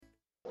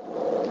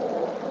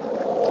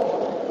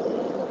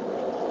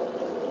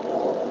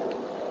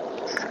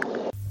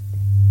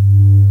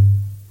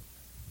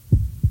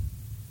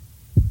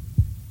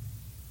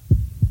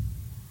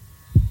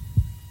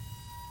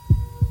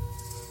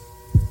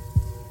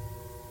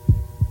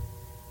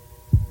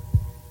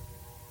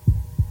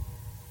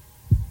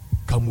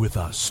Come with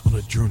us on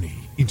a journey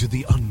into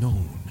the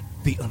unknown,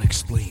 the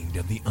unexplained,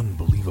 and the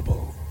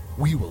unbelievable.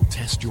 We will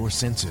test your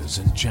senses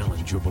and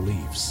challenge your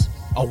beliefs.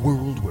 A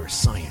world where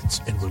science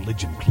and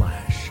religion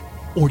clash.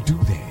 Or do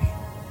they?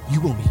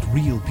 You will meet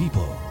real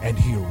people and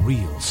hear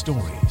real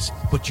stories,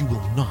 but you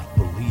will not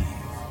believe.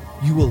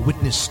 You will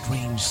witness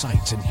strange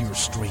sights and hear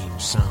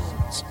strange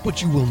sounds,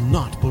 but you will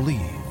not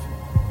believe.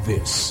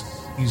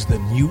 This is the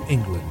New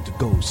England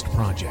Ghost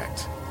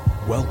Project.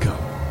 Welcome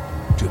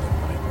to the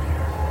nightmare.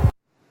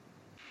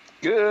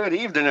 Good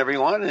evening,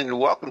 everyone, and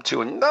welcome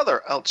to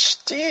another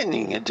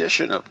outstanding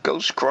edition of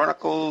Ghost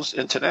Chronicles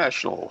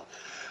International.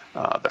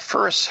 The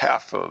first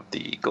half of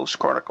the Ghost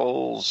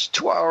Chronicles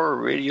 2-hour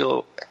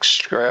radio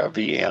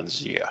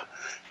extravaganza.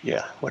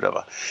 Yeah,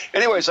 whatever.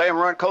 Anyways, I am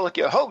Ron Kolick,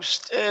 your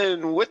host,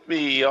 and with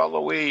me all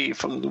the way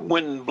from the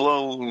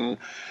wind-blown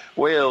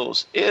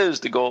Wales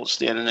is the gold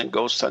standard in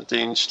ghost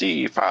hunting,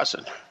 Steve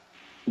Parson.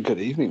 Good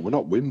evening. We're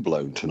not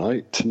windblown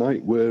tonight.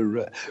 Tonight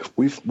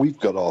we've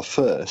got our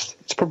first.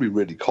 It's probably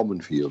really common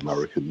for you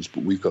Americans,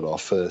 but we've got our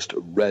first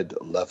red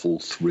level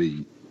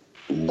 3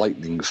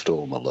 lightning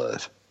storm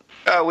alert.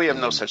 We have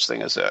no such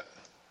thing as that.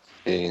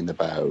 In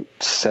about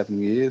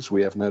 7 years,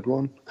 we haven't had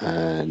one,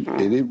 and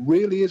it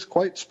really is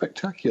quite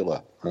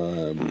spectacular.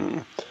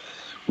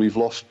 We've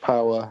lost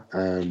power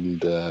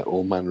and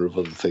all manner of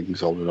other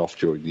things on and off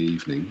during the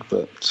evening,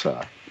 but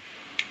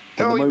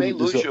we may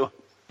lose you.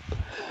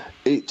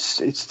 It's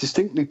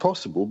distinctly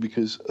possible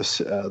because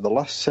the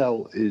last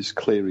cell is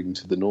clearing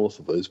to the north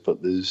of us,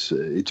 but there's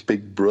its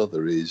big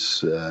brother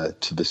is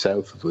to the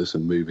south of us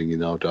and moving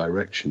in our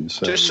direction.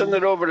 So just send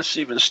it over to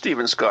Stephen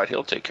Scott.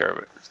 He'll take care of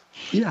it.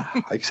 Yeah,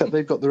 except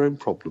they've got their own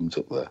problems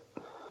up there.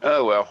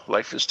 Oh, well,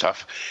 life is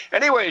tough.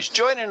 Anyways,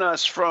 joining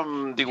us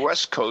from the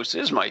West Coast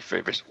is my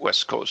favorite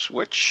West Coast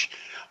witch,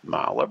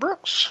 Marla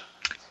Brooks.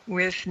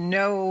 With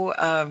no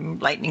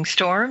lightning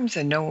storms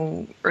and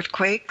no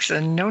earthquakes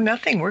and no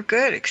nothing. We're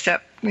good,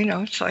 except,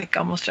 it's like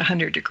almost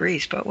 100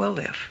 degrees, but we'll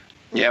live.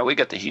 Yeah, we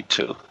got the heat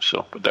too.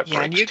 So, but that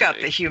breaks and you today.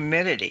 Got the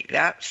humidity.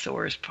 That's the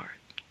worst part.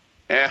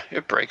 Yeah,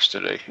 it breaks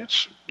today.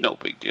 It's no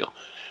big deal.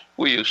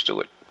 We're used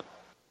to it.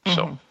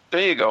 So,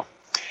 there you go.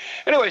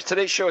 Anyways,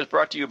 today's show is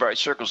brought to you by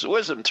Circles of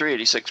Wisdom,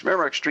 386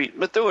 Merrimack Street,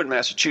 Methuen,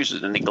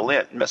 Massachusetts, and the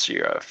Gallant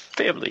Messier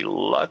Family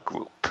Law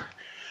Group.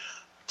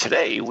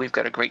 Today, we've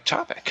got a great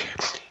topic,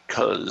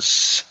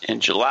 because in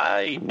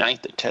July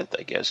 9th or 10th,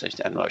 I guess,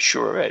 I'm not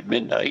sure, at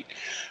midnight,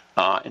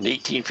 in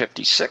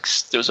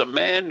 1856, there was a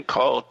man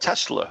called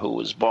Tesla who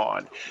was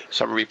born.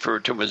 Some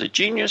referred to him as a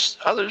genius,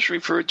 others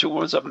referred to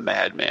him as a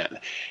madman.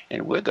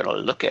 And we're going to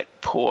look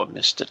at poor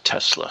Mr.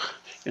 Tesla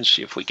and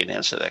see if we can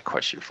answer that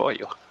question for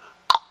you.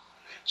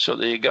 So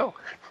there you go.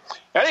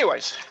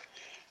 Anyways,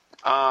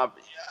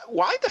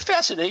 why the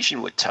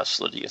fascination with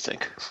Tesla, do you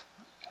think?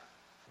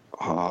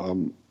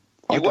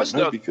 I don't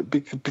know,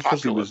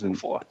 because he was in.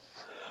 Well,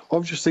 I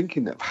was just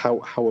thinking of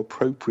how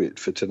appropriate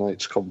for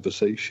tonight's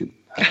conversation.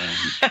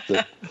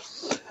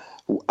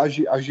 As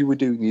you were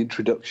doing the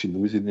introduction,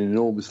 there was an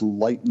enormous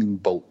lightning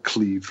bolt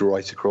cleaved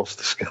right across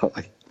the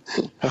sky.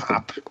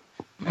 Hop.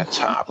 That's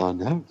hop. I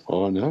know.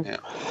 Yeah.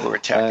 We're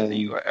attacking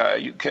the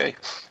UK.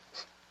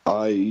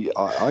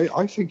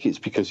 I think it's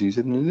because he's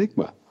an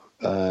enigma.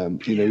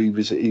 He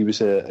was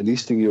an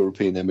Eastern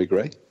European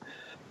emigre.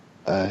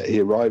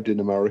 He arrived in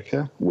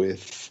America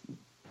with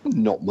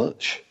not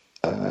much.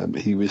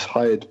 He was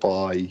hired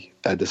by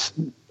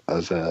Edison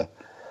as a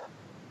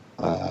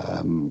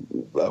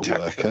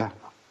worker.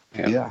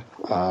 Yeah.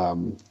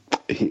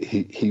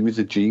 He was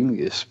a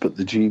genius, but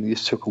the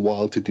genius took a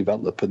while to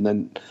develop, and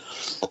then,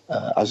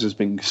 as has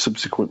been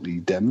subsequently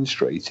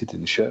demonstrated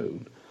and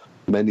shown,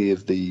 many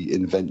of the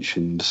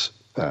inventions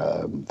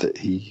that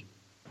he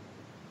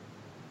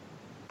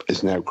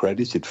is now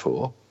credited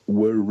for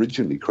were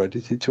originally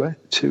credited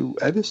to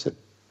Edison.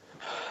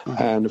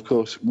 And of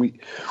course, we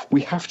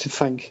have to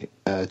thank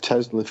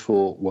Tesla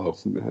for, well,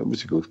 it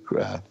was a good.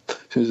 As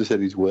soon as I said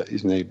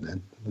his name,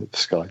 then the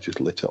sky just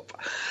lit up.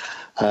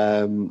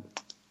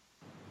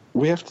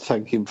 We have to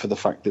thank him for the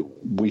fact that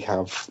we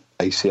have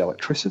AC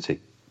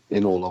electricity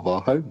in all of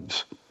our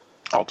homes.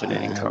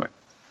 Alternating current.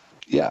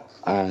 Yeah,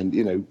 and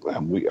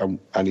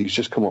and he's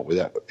just come up with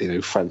that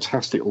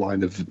fantastic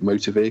line of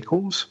motor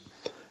vehicles,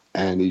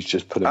 and he's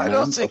just put a man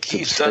up to the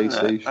space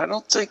station. I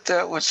don't think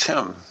that was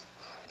him.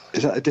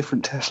 Is that a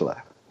different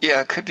Tesla?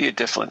 Yeah, it could be a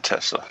different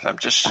Tesla. I'm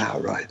just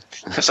right,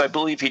 because I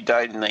believe he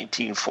died in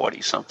 1940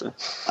 something.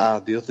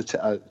 The other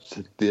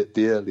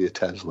the earlier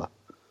Tesla.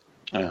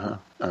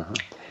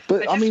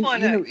 But I mean,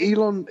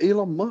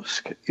 Elon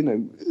Musk,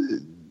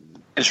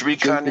 is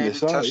reincarnated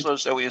Tesla.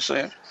 Is that what you're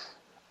saying?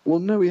 Well,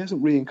 no, he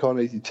hasn't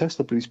reincarnated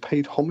Tesla, but he's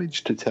paid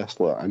homage to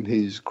Tesla and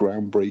his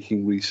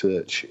groundbreaking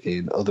research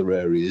in other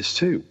areas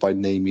too by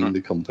naming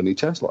the company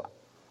Tesla.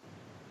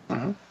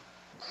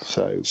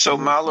 So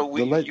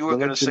Marla, you were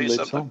going to say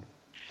something.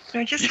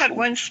 I just had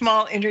one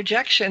small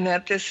interjection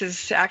that this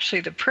is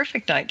actually the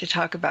perfect night to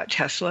talk about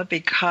Tesla,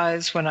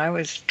 because when I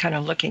was kind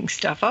of looking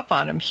stuff up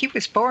on him, he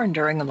was born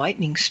during a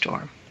lightning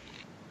storm.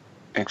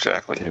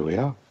 Exactly. There we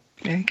are.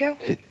 There you go.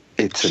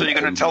 So you're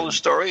going to tell the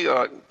story?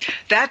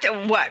 That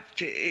what?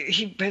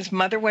 His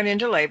mother went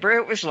into labor.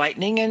 It was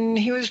lightning, and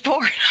he was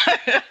born.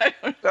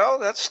 Well,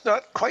 that's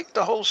not quite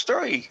the whole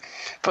story.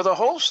 For the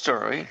whole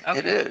story,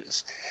 It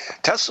is.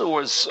 Tesla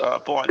was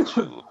born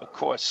to, of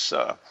course,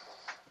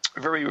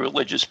 very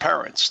religious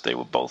parents. They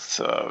were both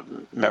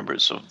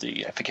members of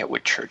I forget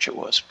what church it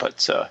was.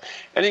 But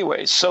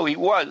anyway, so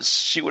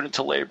she went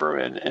into labor,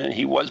 and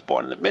he was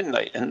born at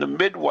midnight. And the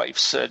midwife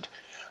said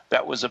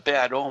that was a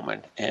bad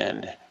omen.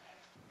 And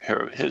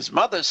his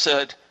mother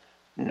said,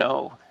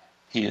 no,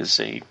 he is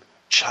a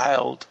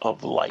child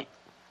of light.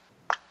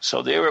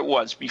 So there it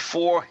was.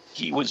 Before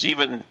he was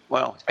even,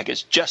 I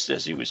guess just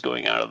as he was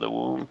going out of the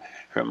womb,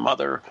 her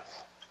mother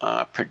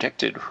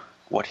predicted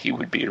what he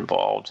would be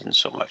involved in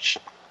so much.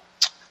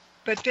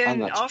 But then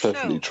and that's also,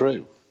 perfectly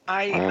true.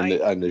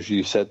 And as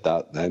you said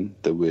that, then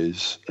there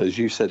was, as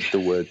you said, the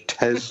word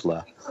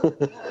Tesla.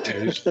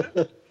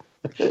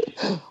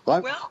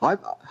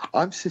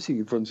 I'm sitting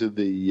in front of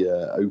the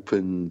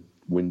open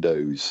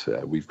windows.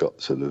 We've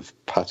got sort of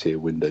patio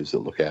windows that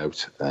look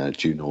out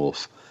due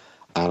north,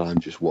 and I'm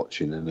just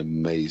watching an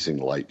amazing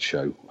light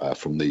show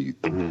from the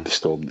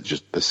storm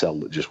the cell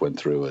that just went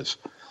through us.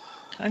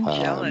 I'm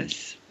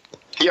jealous.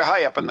 You're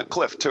high up on the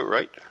cliff too,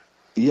 right?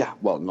 Yeah,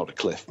 well, not a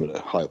cliff, but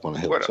high up on a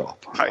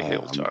hilltop. High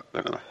hilltop.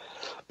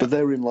 But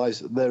therein lies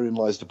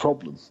the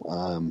problem,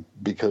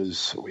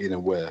 because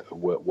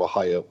we're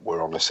high up,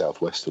 we're on a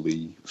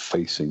southwesterly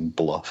facing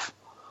bluff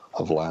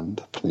of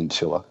land,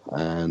 peninsula,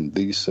 and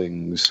these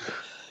things,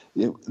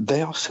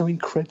 they are so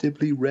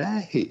incredibly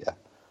rare here.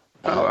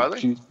 Are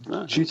they?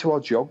 Due to our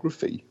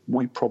geography,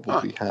 we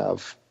probably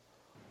have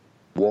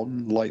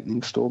one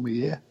lightning storm a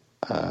year.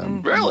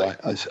 Really?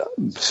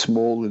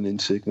 Small and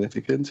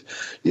insignificant.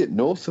 Yet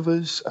north of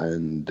us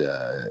and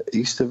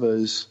east of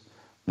us,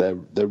 they're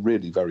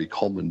really very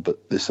common.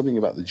 But there's something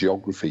about the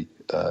geography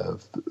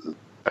of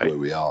where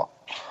we are.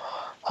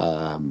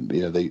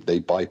 They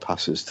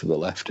bypass us to the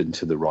left and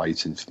to the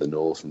right and to the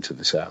north and to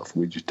the south.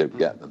 We just don't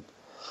get them.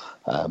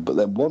 But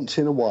then once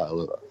in a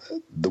while,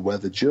 the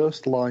weather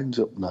just lines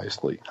up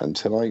nicely. And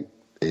tonight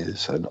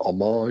is an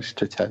homage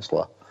to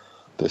Tesla.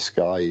 The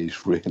sky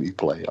is really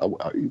playing.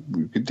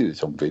 We could do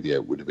this on video.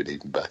 It would have been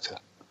even better.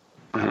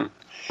 Mm-hmm.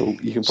 Well,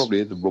 you can probably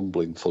hear the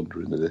rumbling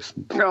thunder in the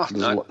distance. No,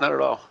 not at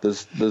all.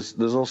 There's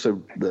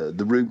also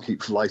the room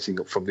keeps lighting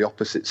up from the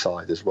opposite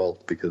side as well,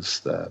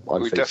 because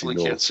I'm we facing definitely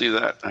north. Can't see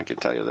that. I can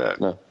tell you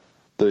that. No,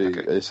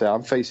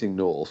 I'm facing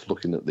north,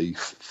 looking at the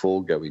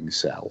foregoing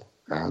cell,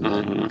 and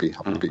then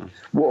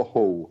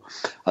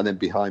and then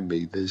behind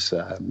me there's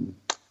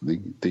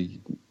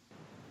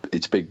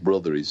its big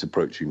brother is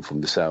approaching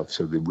from the south,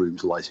 so the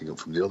room's lighting up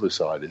from the other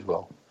side as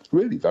well.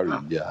 Really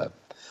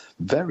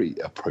very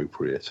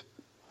appropriate.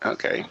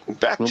 Okay,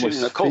 back to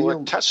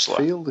Nikola Tesla.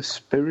 Feel the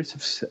spirit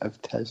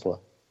of Tesla.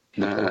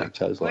 Nikola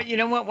Tesla. Well, you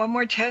know what? One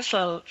more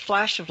Tesla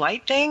flash of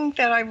light thing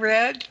that I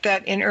read,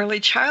 that in early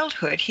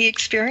childhood he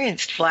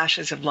experienced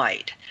flashes of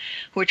light,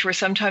 which were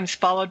sometimes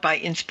followed by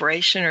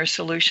inspiration or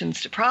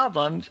solutions to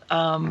problems.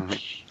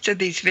 So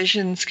these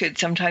visions could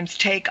sometimes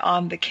take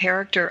on the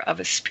character of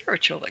a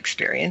spiritual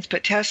experience,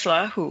 but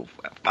Tesla, who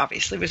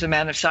obviously was a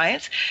man of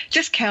science,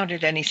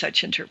 discounted any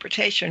such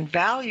interpretation,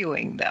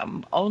 valuing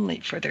them only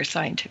for their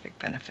scientific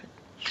benefit.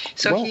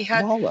 So he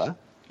had... Marla,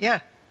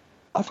 yeah.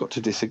 I've got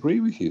to disagree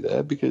with you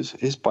there, because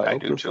his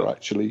biographer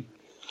actually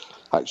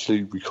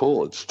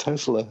records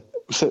Tesla,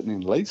 certainly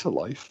in later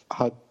life,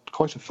 had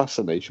quite a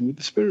fascination with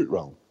the spirit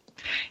realm.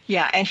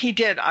 Yeah, and he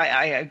did.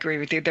 I agree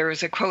with you. There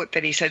was a quote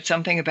that he said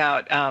something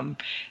about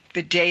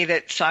the day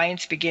that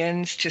science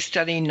begins to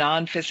study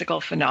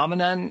non-physical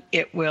phenomenon,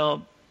 it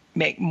will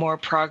make more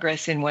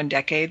progress in one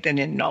decade than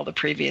in all the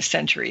previous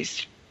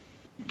centuries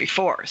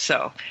before.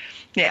 So,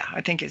 yeah,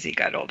 I think as he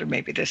got older,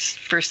 maybe this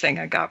first thing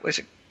I got was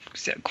a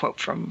quote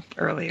from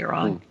earlier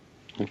on.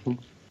 Mm-hmm.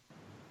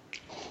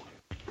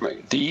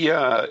 Right.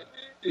 The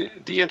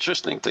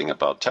interesting thing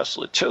about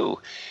Tesla too,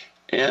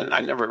 and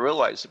I never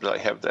realized that I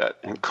have that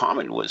in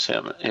common with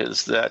him,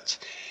 is that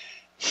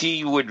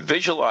he would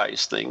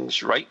visualize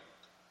things, write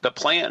the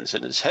plans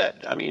in his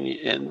head. I mean,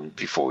 and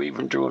before we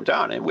even drew them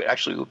down, and we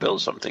actually would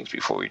build some things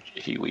before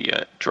we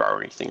draw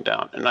anything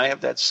down. And I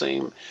have that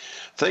same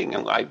thing.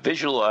 I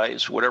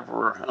visualize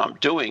whatever I'm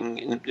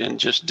doing and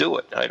just do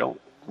it. I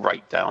don't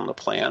write down the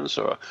plans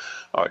or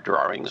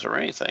drawings or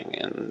anything.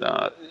 And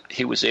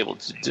he was able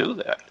to do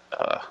that,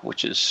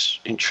 which is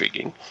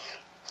intriguing.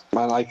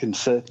 Man, I can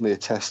certainly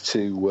attest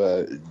to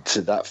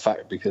that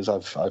fact, because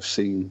I've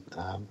seen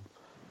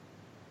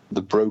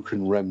the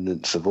broken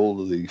remnants of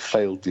all of the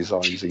failed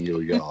designs in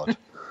your yard.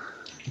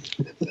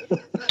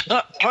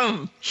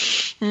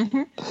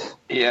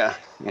 Yeah.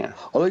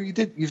 Although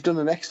you've done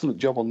an excellent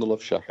job on the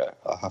Love Shack,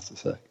 I have to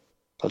say.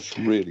 That's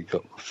really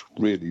good,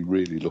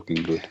 really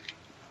looking good.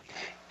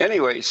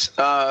 Anyways,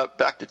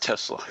 back to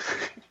Tesla.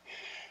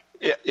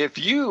 If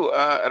you,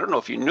 I don't know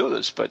if you knew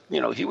this, but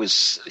he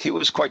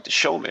was quite the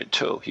showman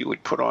too. He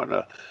would put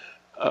on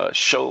a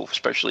show,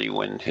 especially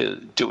when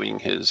doing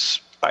his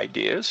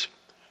ideas.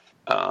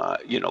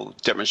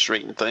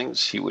 demonstrating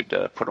things. He would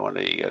put on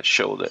a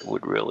show that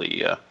would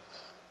really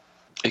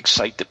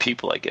excite the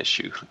people, I guess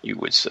you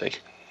would say.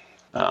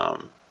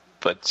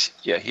 But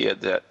yeah, he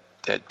had that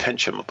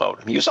penchant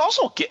about him. He was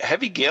also a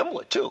heavy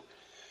gambler too.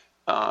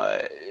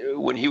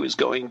 When he was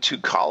going to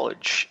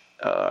college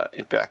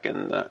back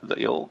in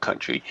the old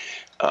country,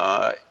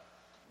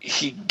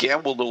 he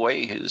gambled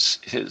away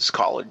his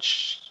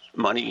college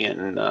money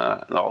and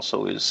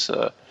also his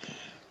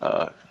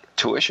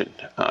tuition.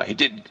 He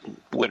did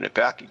win it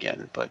back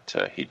again, but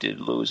he did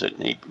lose it,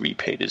 and he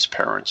repaid his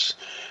parents.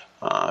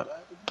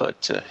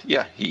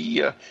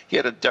 He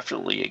had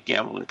definitely a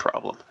gambling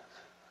problem.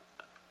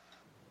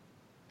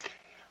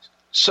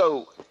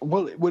 So,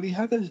 well, he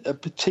had a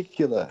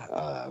particular.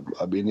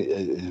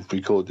 It's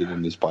recorded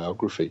in his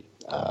biography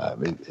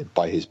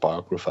by his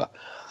biographer.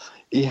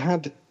 He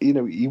had,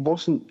 he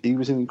was an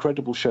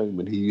incredible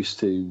showman. He used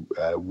to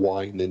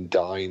wine and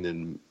dine,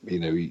 and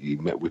he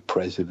met with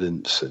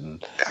presidents,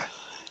 and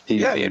he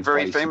had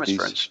very famous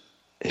friends.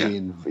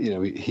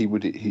 He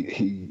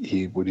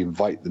would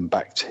invite them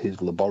back to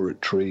his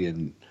laboratory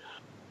and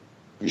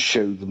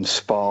show them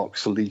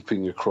sparks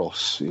leaping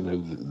across,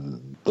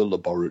 the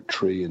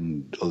laboratory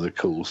and other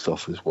cool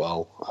stuff as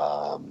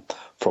well,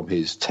 from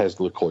his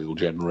Tesla coil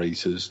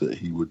generators that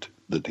he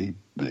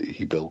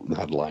built and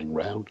had lying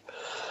around.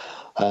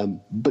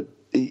 But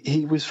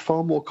he was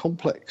far more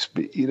complex.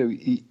 But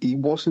he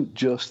wasn't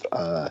just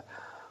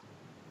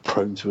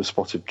prone to a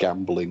spot of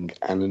gambling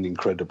and an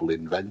incredible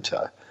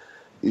inventor.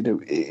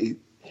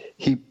 He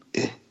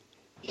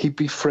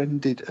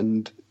befriended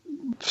and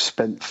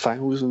spent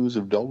thousands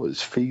of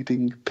dollars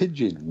feeding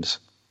pigeons.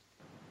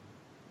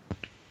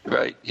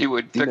 Right, he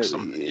would fix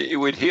them. He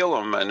would heal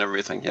them and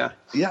everything. Yeah.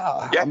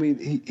 I mean,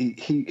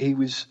 he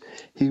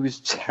was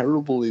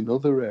terrible in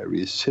other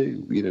areas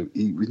too.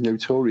 He was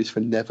notorious for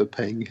never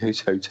paying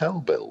his hotel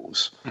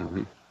bills,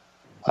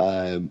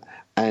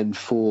 and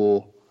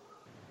for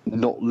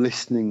not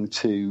listening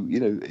to.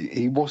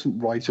 He wasn't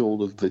right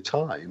all of the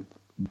time,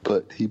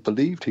 but he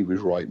believed he was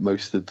right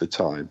most of the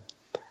time.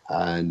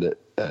 And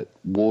at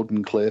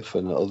Wardenclyffe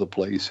and other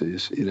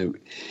places,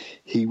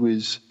 he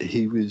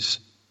was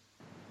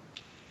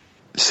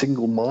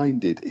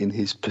single-minded in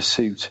his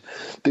pursuit.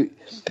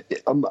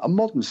 A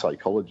modern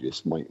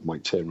psychologist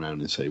might turn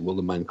around and say, well,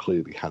 the man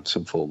clearly had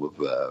some form of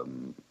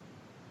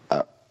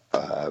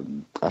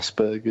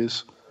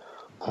Asperger's.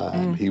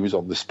 He was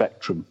on the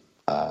spectrum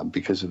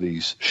because of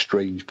these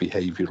strange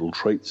behavioural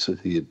traits that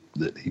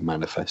he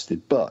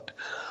manifested. But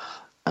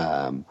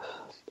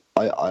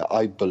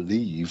I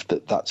believe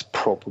that that's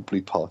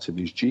probably part of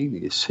his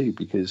genius too,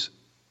 because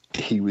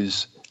he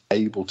was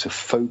able to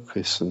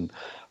focus and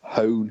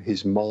hone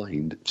his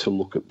mind to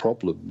look at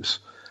problems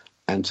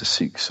and to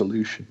seek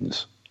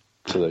solutions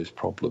to those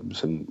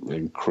problems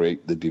and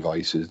create the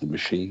devices, the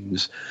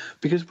machines.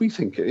 Because we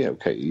think, he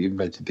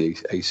invented the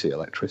AC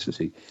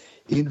electricity.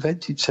 He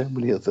invented so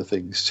many other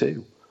things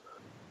too,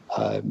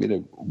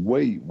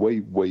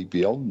 way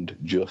beyond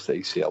just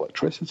AC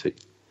electricity.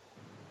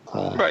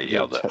 Right,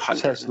 the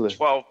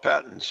 112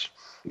 patents.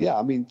 Yeah,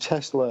 I mean,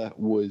 Tesla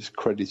was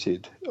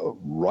credited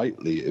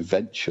rightly,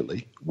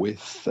 eventually,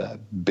 with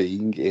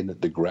being in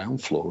at the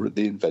ground floor at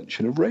the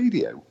invention of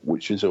radio,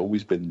 which has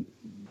always been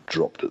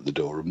dropped at the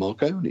door of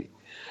Marconi.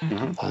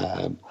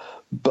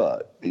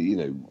 But,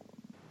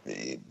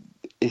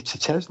 it's a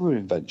Tesla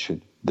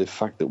invention, the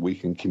fact that we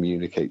can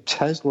communicate.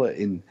 Tesla,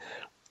 in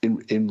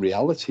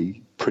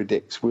reality,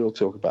 predicts. We'll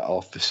talk about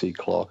Arthur C.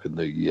 Clarke and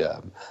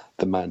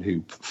the man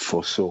who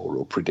foresaw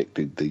or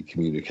predicted the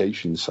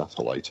communication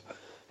satellite.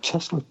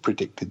 Tesla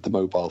predicted the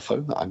mobile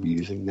phone that I'm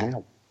using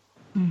now.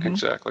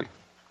 Exactly.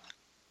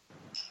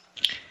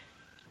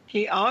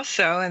 He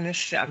also, and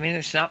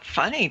it's not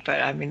funny,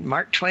 but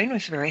Mark Twain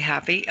was very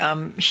happy.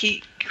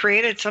 He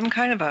created some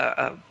kind of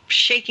a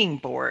shaking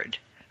board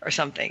or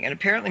something, and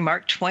apparently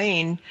Mark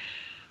Twain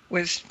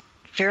was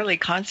fairly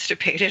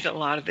constipated a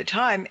lot of the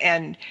time,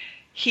 and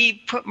he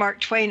put Mark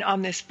Twain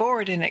on this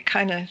board, and it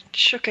kind of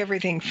shook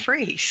everything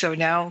free. So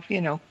now,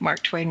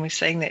 Mark Twain was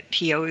saying that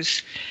he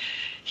owes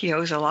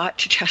a lot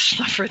to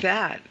Tesla for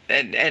that,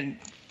 and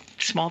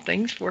small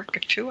things work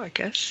too, I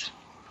guess.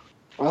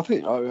 I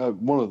think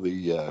one of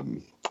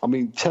the,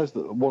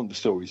 Tesla. One of the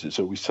stories that's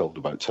always told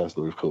about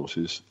Tesla, of course,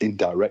 is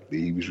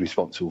indirectly he was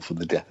responsible for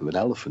the death of an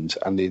elephant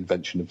and the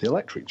invention of the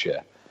electric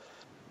chair.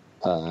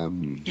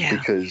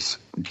 Because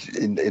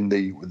in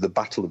the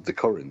battle of the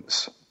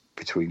currents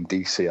between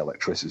DC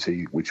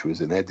electricity, which was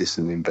an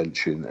Edison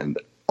invention, and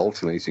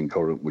alternating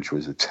current, which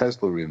was a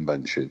Tesla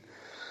invention,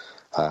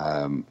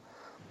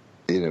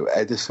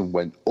 Edison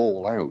went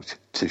all out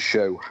to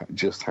show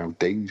just how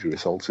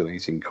dangerous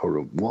alternating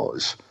current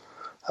was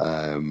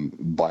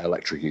by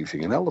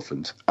electrocuting an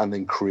elephant and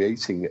then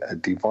creating a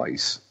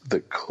device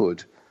that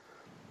could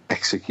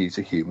execute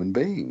a human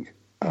being,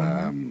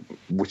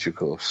 which, of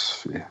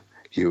course,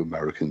 you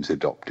Americans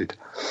adopted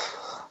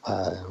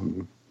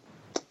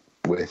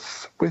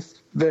with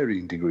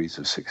varying degrees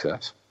of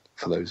success,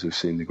 for those who've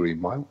seen The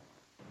Green Mile.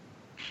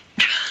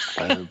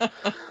 But,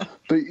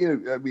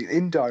 I mean,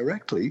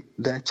 indirectly,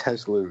 they're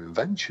Tesla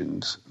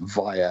inventions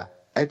via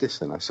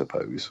Edison, I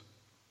suppose.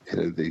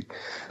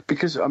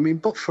 Because, I mean,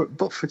 but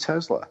for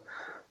Tesla,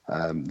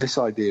 this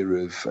idea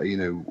of,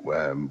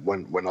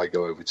 when I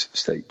go over to the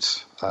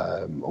States,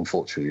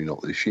 unfortunately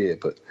not this year,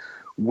 but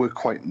we're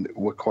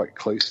quite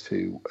close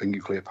to a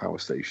nuclear power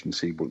station,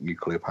 Seabrook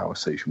Nuclear Power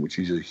Station, which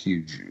is a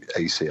huge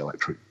AC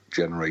electric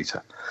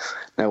generator.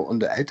 Now,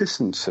 under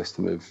Edison's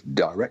system of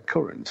direct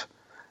current,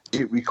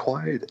 it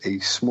required a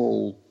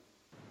small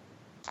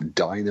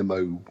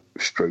dynamo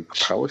stroke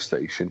power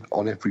station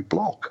on every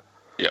block.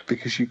 Yep.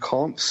 Because you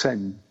can't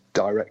send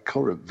direct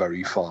current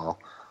very far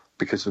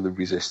because of the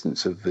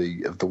resistance of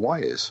the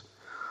wires.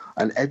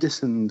 And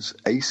Edison's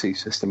AC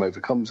system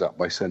overcomes that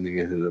by sending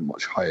it at a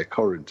much higher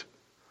current,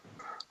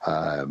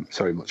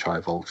 much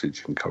higher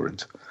voltage and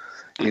current,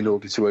 in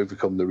order to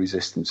overcome the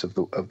resistance of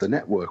the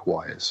network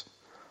wires,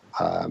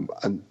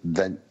 and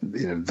then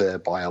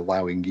thereby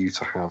allowing you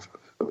to have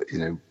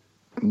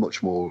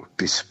much more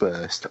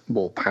dispersed,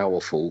 more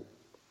powerful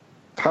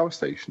power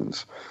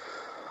stations.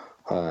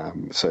 Our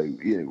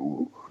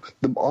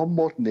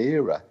modern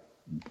era,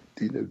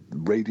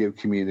 radio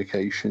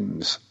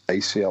communications,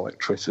 AC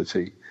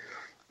electricity,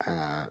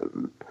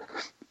 coming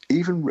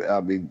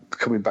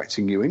back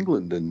to New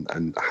England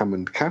and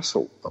Hammond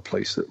Castle, a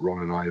place that Ron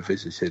and I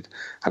visited,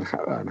 and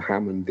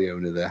Hammond, the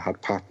owner there,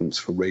 had patents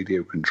for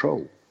radio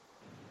control.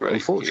 Right.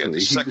 Unfortunately,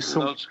 he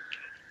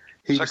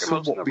was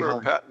somewhat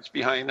behind. Patents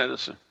behind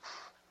Edison.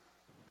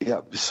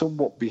 Yeah,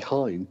 somewhat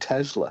behind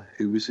Tesla,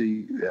 who was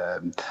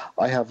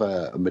I have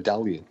a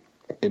medallion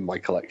in my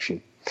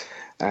collection,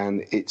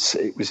 and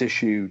it was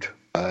issued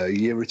a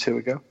year or two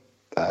ago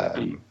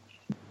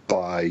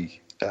by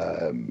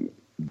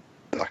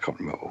I can't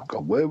remember. Oh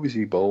God, where was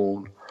he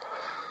born?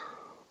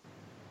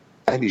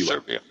 Anyway,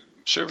 Serbia.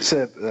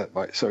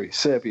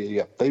 Serbia.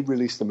 Yeah, they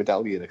released the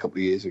medallion a couple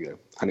of years ago,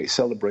 and it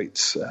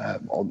celebrates.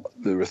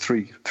 There are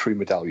three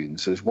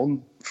medallions. There's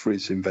one for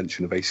his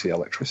invention of AC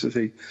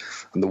electricity,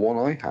 and the one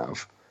I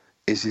have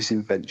is his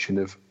invention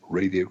of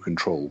radio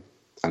control,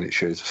 and it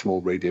shows a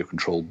small radio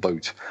control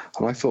boat.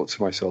 And I thought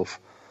to myself,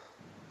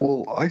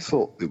 well, I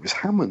thought it was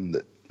Hammond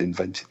that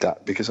invented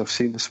that, because I've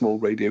seen the small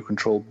radio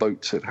control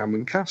boats at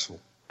Hammond Castle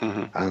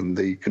and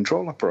the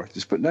control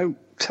apparatus, but no,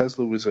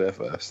 Tesla was there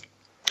first.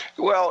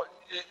 Well,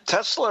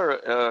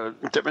 Tesla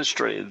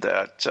demonstrated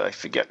that, I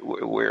forget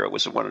where, it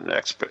was in one of the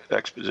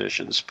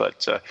expeditions,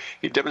 but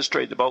he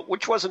demonstrated the boat,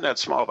 which wasn't that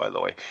small, by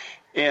the way,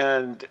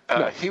 and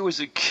he was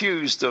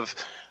accused of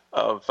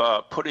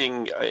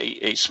putting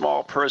a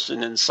small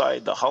person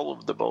inside the hull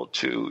of the boat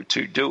to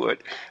do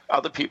it.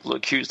 Other people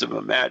accused him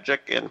of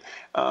magic, and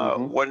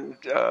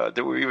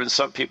there were even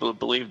some people who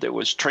believed there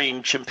was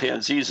trained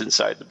chimpanzees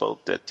inside the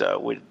boat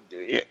that would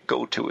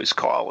go to his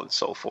call and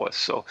so forth.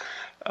 So,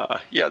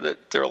 there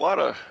are a lot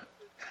of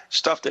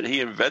stuff that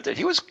he invented.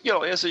 He was,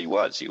 as he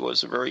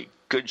was a very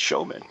good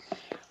showman.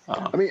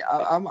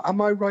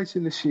 Am I right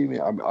in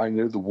assuming? I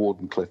know the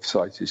Wardenclyffe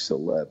site is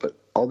still there, but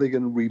are they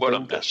going to rebuild?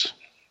 What a mess!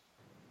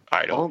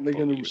 I don't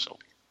believe so.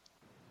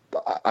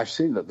 I've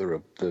seen that there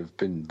have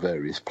been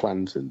various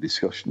plans and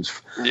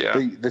discussions. Yeah.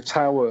 The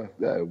tower,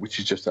 which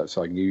is just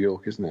outside New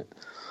York, isn't it?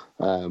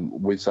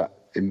 With that,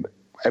 in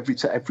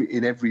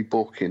every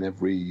book, in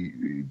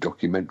every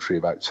documentary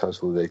about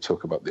Tesla, they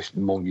talk about this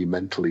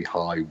monumentally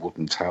high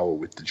wooden tower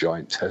with the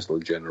giant Tesla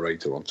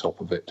generator on top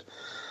of it,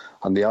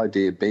 and the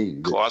idea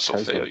being colossal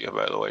failure,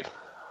 by the way.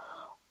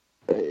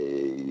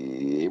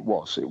 It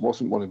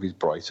wasn't one of his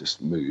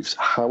brightest moves.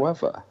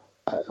 However,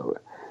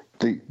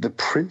 the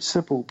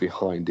principle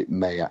behind it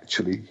may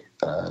actually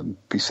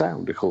be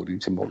sound, according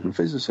to modern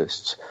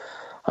physicists.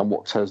 And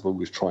what Tesla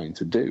was trying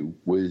to do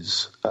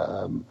was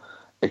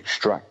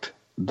extract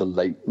the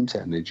latent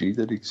energy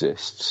that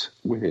exists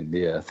within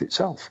the Earth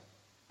itself,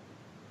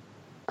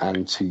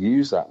 and to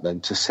use that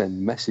then to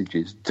send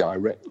messages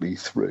directly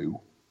through.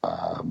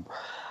 And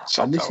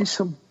this is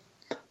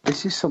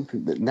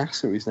something that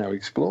NASA is now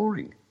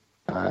exploring.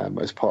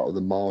 As part of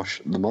the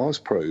Mars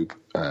probe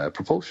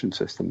propulsion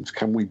systems.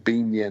 Can we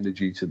beam the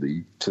energy to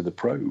the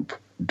probe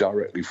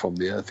directly from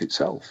the Earth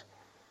itself?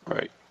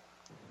 Right.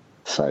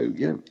 So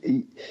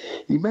he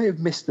may have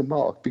missed the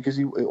mark, because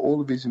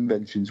all of his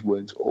inventions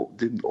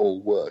didn't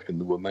all work,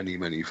 and there were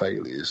many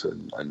failures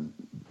and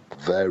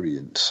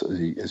variants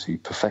as he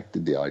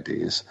perfected the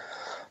ideas.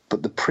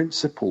 But the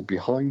principle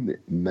behind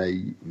it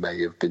may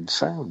have been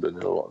sound, and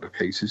in a lot of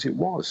cases it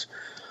was.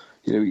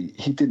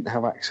 He didn't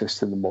have access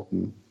to the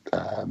modern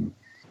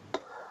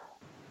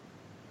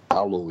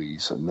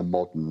alloys and the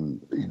modern,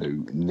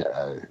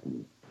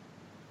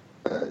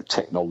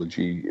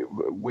 technology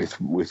with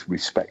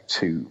respect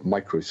to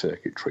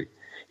microcircuitry.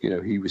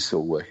 He was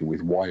still working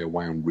with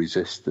wire-wound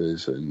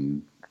resistors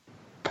and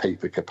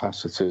paper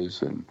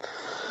capacitors and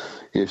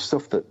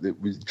stuff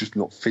that was just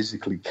not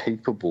physically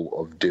capable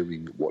of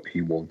doing what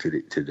he wanted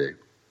it to do.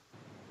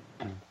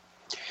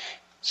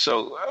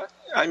 So,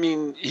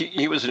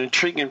 he was an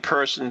intriguing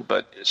person,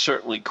 but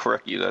certainly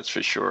quirky, that's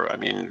for sure.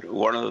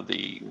 One of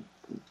the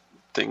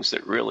things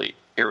that really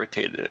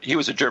irritated. He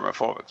was a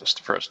germaphobe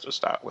first to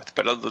start with,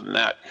 but other than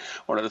that,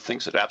 one of the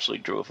things that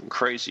absolutely drove him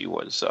crazy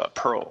was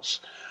pearls.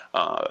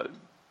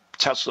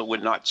 Tesla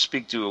would not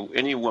speak to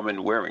any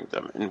woman wearing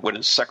them, and when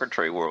his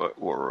secretary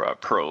wore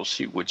pearls,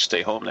 he would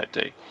stay home that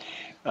day.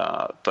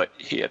 But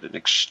he had an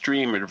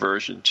extreme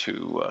aversion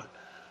to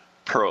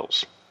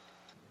pearls.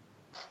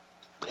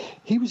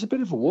 He was a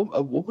bit of a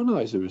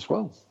womanizer as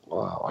well.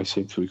 I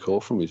seem to recall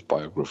from his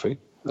biography.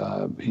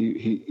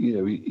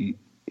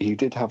 He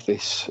did have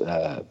this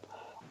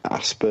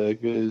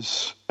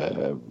Asperger's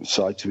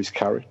side to his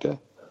character,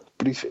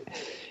 but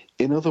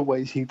in other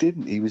ways he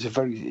didn't.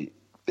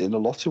 In a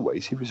lot of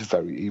ways, he was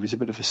a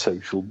bit of a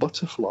social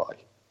butterfly,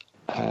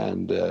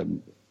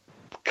 and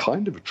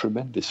kind of a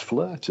tremendous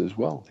flirt as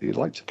well. He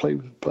liked to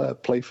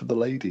play for the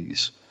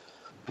ladies.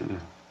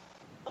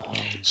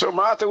 So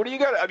Martha, what do you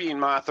got?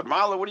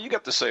 Marla, what do you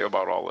got to say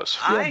about all this?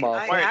 I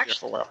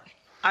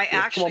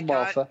actually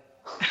got Martha.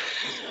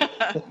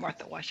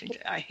 Martha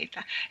Washington. I hate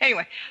that.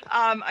 Anyway,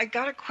 I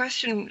got a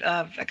question.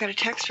 I got a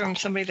text from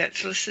somebody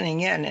that's listening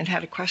in and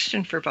had a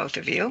question for both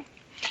of you.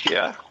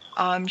 Yeah.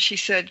 She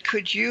said,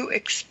 could you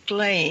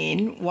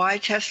explain why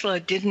Tesla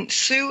didn't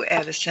sue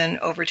Edison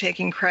over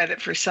taking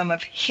credit for some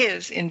of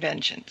his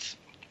inventions?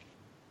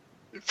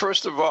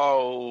 First of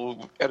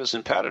all,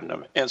 Edison patented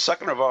him. And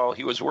second of all,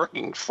 he was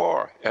working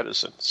for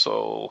Edison.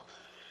 So,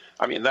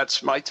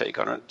 that's my take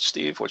on it.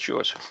 Steve, what's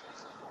yours?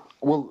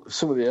 Well,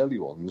 some of the early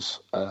ones,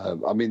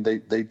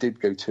 they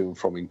did go to and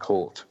from in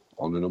court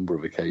on a number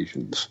of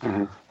occasions.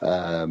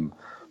 Mm-hmm.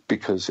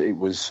 Because it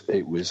was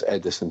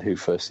Edison who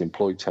first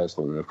employed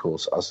Tesla, and of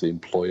course, as the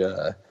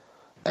employer,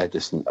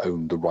 Edison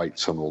owned the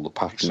rights on all the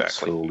patents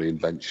for all the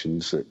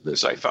inventions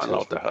that I found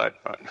out the hard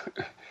part.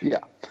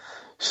 Yeah.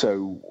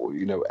 So,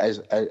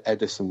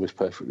 Edison was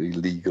perfectly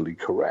legally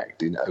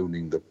correct in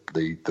owning the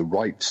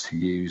rights to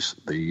use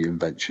the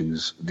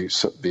inventions,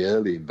 the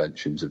early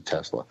inventions of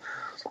Tesla.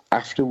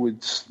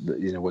 Afterwards,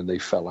 when they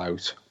fell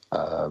out,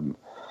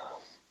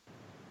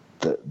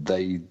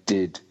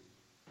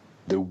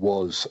 there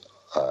was.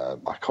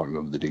 I can't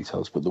remember the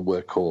details, but there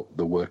were court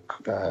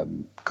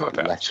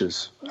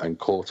letters and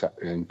court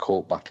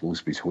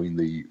battles between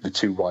the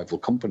two rival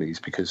companies,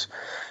 because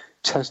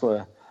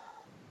Tesla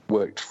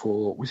worked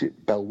for, was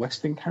it Bell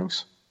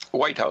Westinghouse?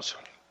 White House.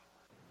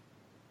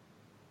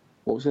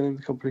 What was the name of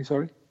the company?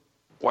 Sorry.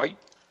 White.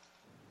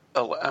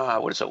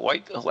 What is it?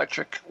 White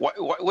Electric.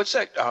 What's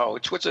that? Oh,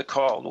 what's it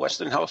called?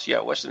 Westinghouse.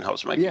 Yeah,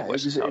 Westinghouse.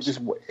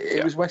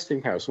 It was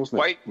Westinghouse,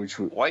 wasn't it?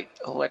 White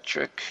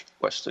Electric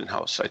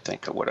Westinghouse, I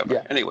think, or whatever.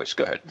 Yeah. Anyways,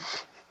 go ahead.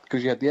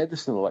 Because you had the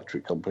Edison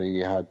Electric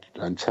Company,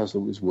 and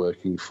Tesla was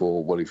working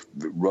for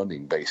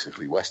running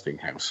basically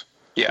Westinghouse.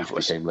 Yeah,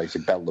 which became later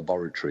Bell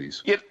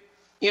Laboratories.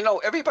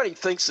 Everybody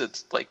thinks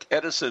that like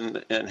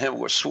Edison and him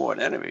were sworn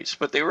enemies,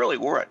 but they really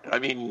weren't.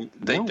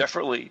 They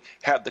definitely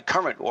had the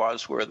current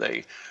wars where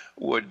they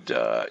would,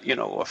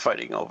 were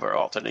fighting over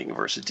alternating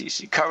versus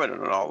DC current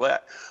and all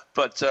that.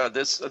 But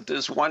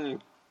there's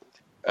one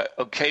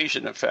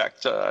occasion, in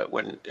fact,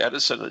 when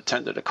Edison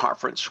attended a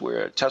conference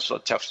where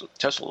Tesla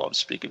loved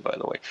speaking, by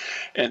the way,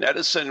 and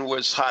Edison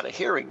was hard of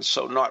hearing,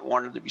 so not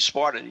wanting to be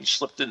spotted, he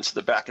slipped into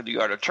the back of the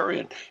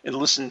auditorium and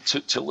listened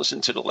to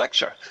the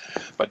lecture.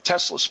 But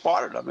Tesla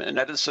spotted him, and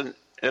Edison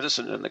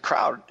in the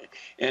crowd,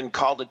 and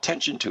called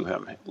attention to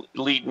him,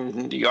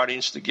 leading the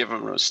audience to give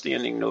him a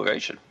standing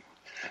ovation.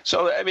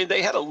 So,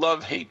 they had a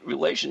love-hate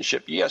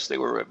relationship. Yes, they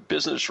were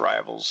business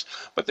rivals,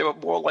 but they were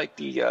more like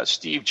the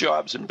Steve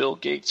Jobs and Bill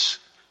Gates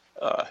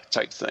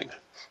type thing.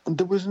 And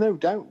there was no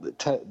doubt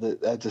that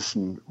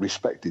Edison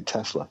respected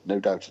Tesla, no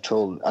doubt at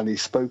all. And he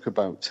spoke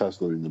about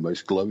Tesla in the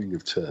most glowing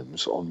of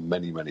terms on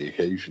many, many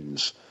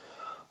occasions,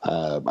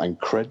 and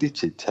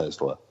credited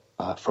Tesla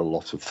for a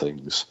lot of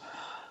things.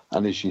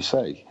 And as you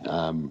say,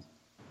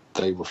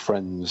 they were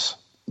friends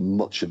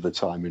much of the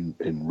time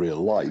in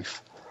real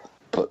life.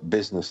 But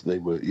business, they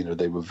were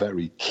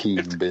very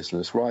keen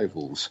business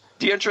rivals.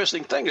 The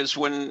interesting thing is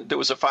when there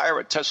was a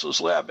fire at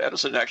Tesla's lab,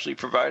 Edison actually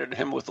provided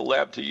him with the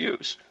lab to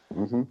use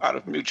out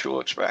of mutual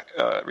respect.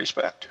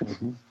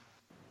 Mm-hmm.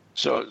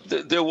 So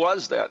there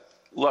was that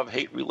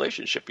love-hate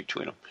relationship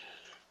between them.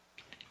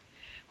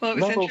 Well,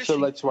 that also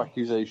led to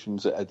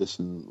accusations that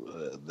Edison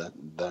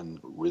then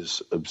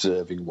was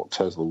observing what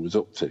Tesla was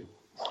up to.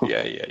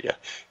 Yeah.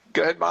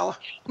 Go ahead, Marla.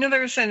 No,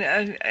 there was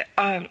an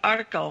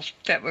article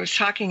that was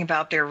talking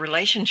about their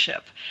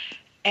relationship,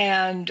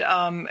 and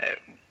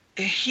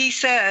he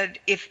said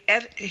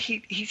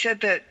he said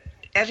that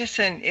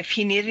Edison, if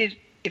he needed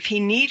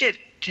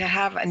to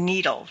have a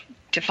needle,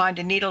 to find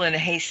a needle in a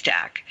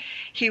haystack,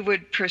 he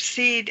would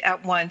proceed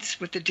at once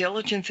with the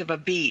diligence of a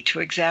bee to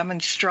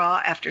examine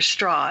straw after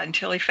straw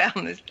until he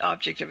found the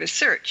object of his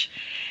search.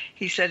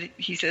 He said,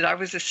 I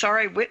was a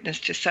sorry witness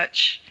to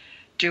such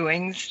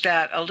doings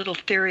that a little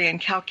theory and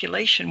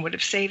calculation would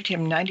have saved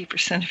him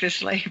 90% of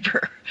his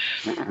labor.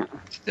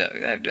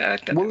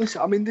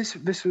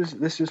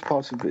 This was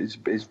part of his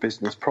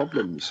business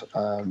problems.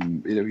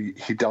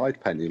 He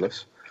died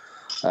penniless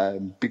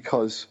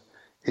because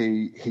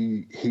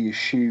he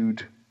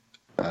eschewed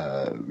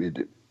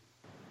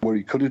where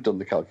he could have done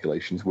the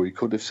calculations, where he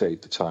could have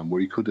saved the time,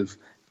 where he could have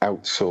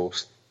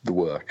outsourced the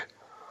work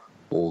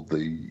or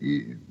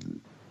the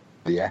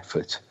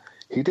effort.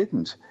 He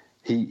didn't.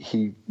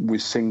 He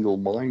was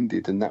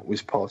single-minded, and that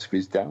was part of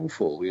his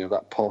downfall.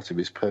 That part of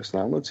his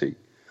personality.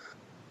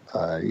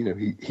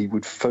 He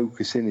would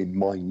focus in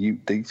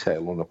minute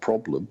detail on a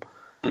problem,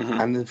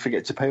 and then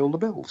forget to pay all the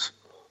bills,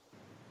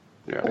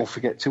 or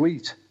forget to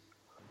eat,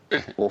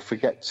 or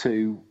forget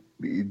to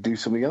do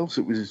something else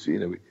that was,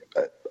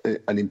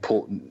 an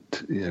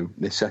important,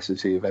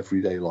 necessity of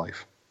everyday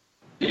life.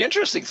 The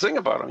interesting thing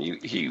about him,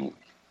 he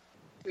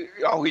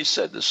always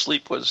said the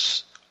sleep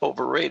was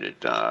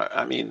overrated.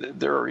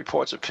 There are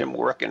reports of him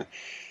working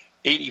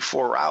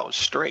 84 hours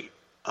straight,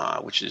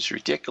 which is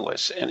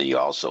ridiculous. And he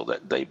also,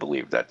 that they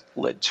believe that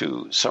led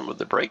to some of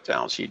the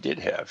breakdowns he did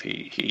have.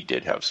 He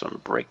did have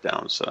some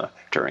breakdowns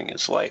during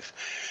his life.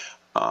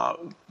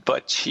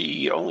 But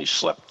he only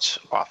slept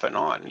off and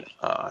on.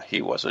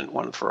 He wasn't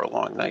one for a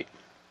long night.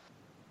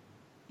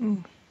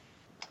 Mm.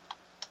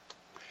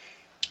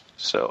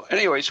 So,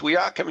 anyways, we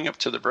are coming up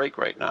to the break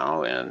right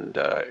now, and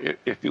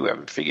if you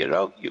haven't figured it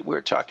out, we're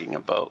talking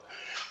about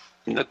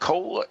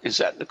Nikola. Is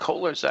that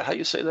Nikola? Is that how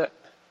you say that?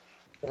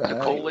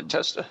 Nikola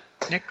Tesla?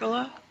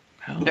 Nikola?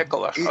 Oh.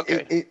 Nikola,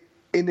 okay.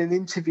 In an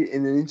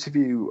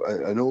interview,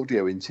 an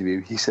audio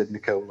interview, he said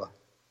Nikola.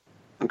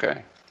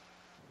 Okay.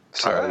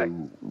 So, all right.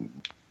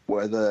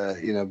 Whether,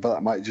 but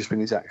that might have just been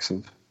his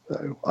accent.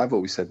 So I've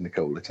always said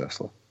Nikola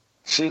Tesla.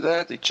 See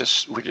that?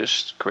 We're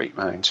just great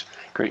minds.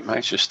 Great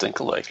minds just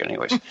think alike,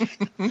 anyways.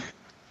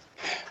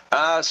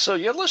 So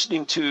you're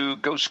listening to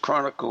Ghost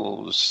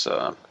Chronicles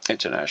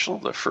International,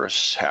 the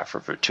first half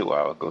of a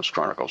 2-hour Ghost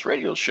Chronicles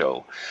radio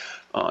show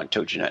on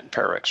TogiNet and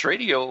Parax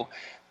Radio.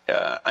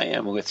 I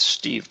am with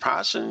Steve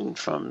Parson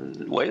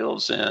from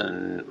Wales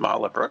and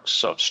Marla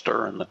Brooks of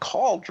Stir in the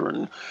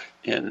Cauldron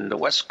in the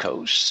West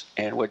Coast,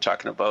 and we're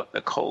talking about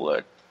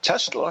Nikola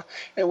Tesla,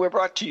 and we're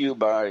brought to you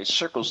by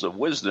Circles of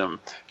Wisdom,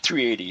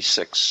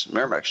 386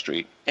 Merrimack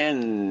Street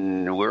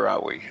in, where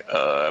are we?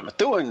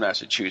 Methuen,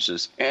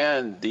 Massachusetts,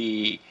 and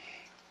the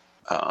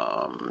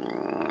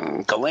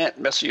Gallant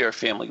Messier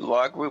Family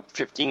Law Group,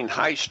 15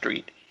 High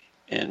Street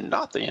in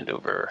North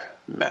Andover,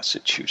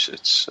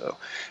 Massachusetts. So,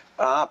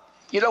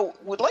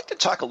 we'd like to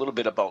talk a little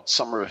bit about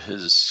some of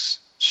his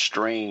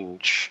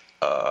strange,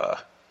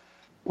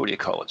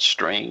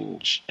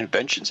 strange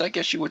inventions, I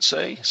guess you would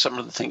say. Some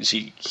of the things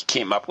he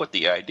came up with,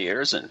 the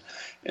ideas, and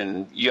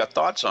your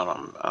thoughts on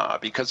them,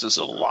 because there's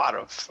a lot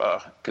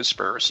of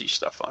conspiracy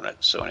stuff on it.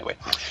 So anyway,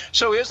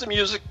 here's the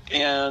music,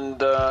 and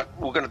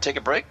we're going to take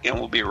a break, and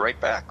we'll be right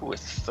back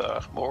with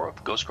more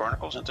of Ghost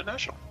Chronicles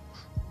International.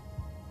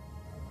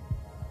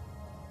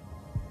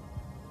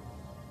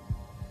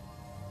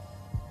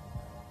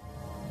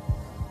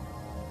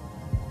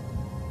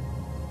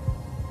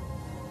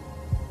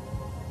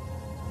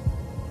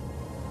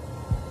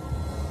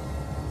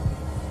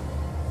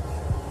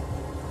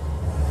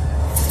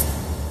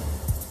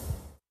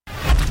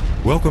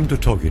 Welcome to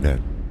TogiNet,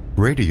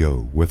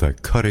 radio with a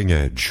cutting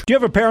edge. Do you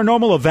have a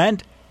paranormal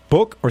event,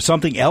 book, or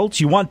something else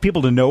you want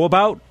people to know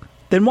about?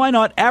 Then why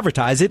not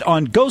advertise it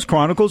on Ghost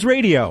Chronicles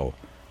Radio?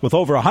 With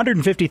over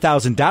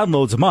 150,000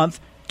 downloads a month,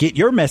 get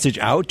your message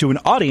out to an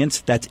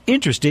audience that's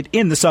interested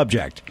in the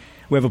subject.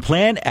 We have a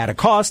plan at a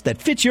cost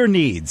that fits your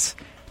needs.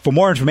 For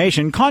more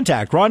information,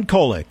 contact Ron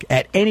Kolick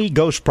at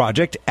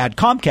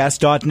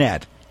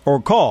anyghostproject@comcast.net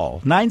or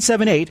call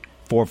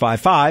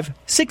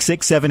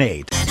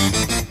 978-455-6678.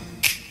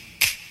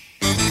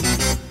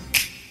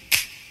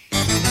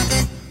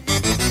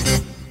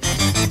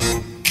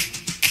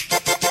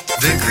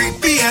 They're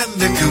creepy and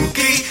they're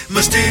kooky,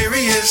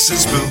 mysterious and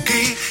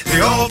spooky.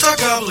 They all talk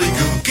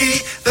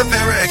gobbledygooky, the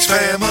Parax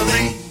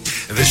family.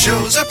 The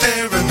shows are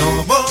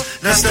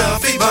paranormal, not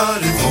stuffy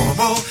but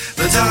informal.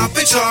 The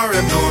topics are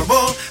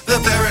abnormal,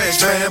 the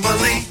Parax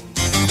family.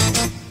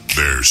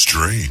 They're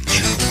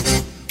strange,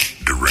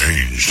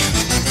 deranged,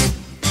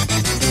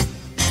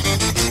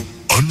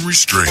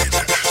 unrestrained.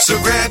 So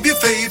grab your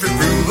favorite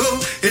brew,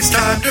 it's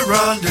time to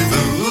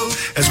rendezvous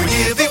as we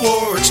give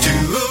awards to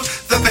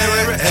the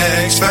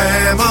Parax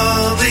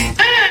family.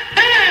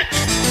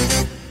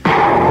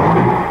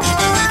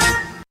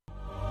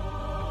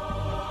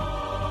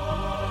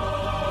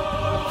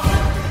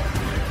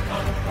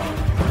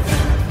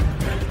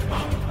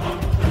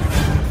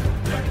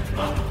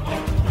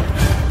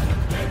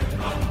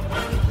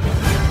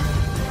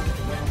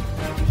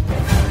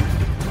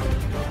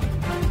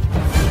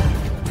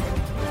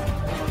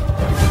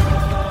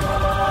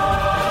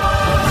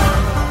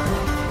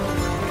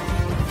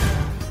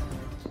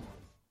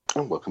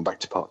 Welcome back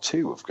to part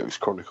 2 of Ghost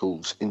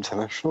Chronicles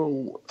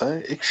International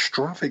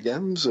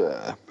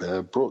Extravaganza,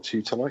 brought to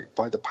you tonight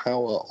by the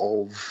power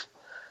of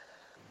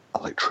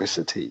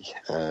electricity.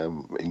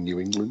 In New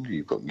England,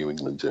 you've got New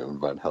England's own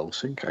Van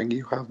Helsing, and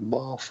you have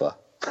Martha,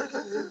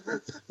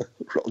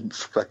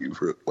 Ron's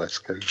favourite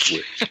West Coast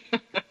witch.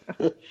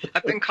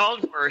 I've been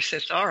called worse.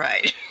 It's all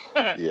right.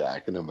 Yeah, I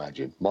can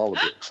imagine. Marla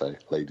Brooks,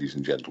 ladies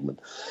and gentlemen,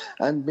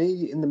 and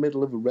me in the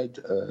middle of a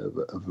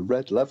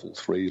red level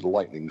 3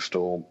 lightning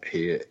storm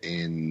here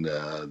in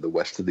the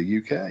west of the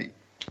UK.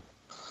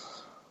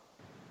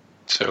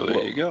 So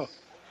there you go.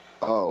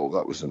 Oh,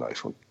 that was a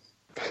nice one.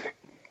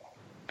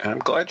 I'm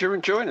glad you're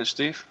enjoying it,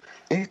 Steve.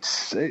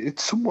 It's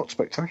somewhat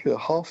spectacular.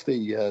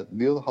 The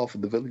other half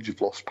of the village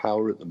have lost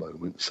power at the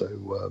moment,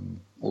 so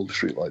all the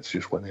streetlights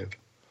just went out.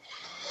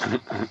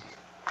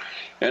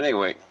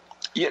 Anyway,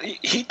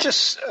 he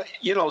just,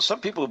 some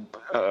people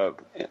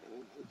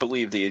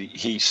believe that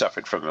he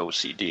suffered from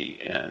OCD,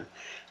 and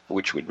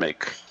which would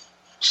make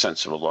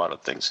sense of a lot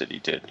of things that he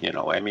did.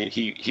 I mean,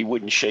 he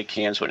wouldn't shake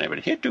hands with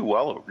anybody. He'd do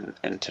well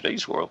in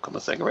today's world, come to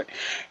think of it.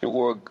 He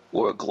wore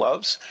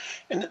gloves,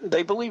 and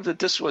they believe that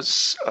this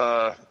was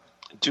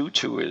due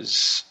to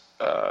his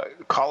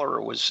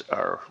cholera was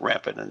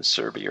rampant in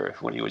Serbia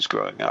when he was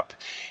growing up,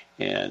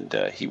 and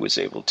he was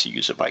able to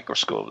use a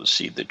microscope to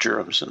see the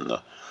germs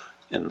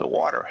in the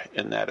water,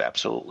 and that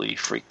absolutely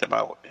freaked him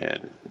out,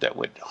 and that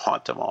would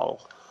haunt him all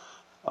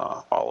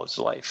his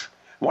life.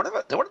 One of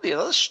the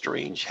other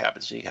strange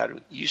habits he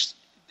had,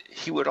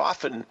 he would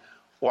often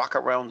walk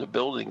around the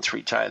building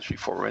 3 times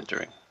before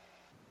entering.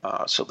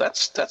 So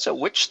that's a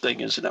witch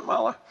thing, isn't it,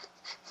 Marla?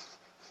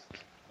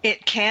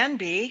 It can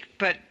be,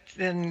 but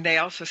then they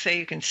also say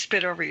you can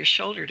spit over your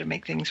shoulder to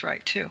make things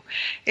right, too.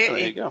 There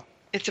you go.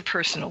 It's a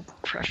personal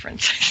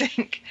preference, I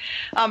think.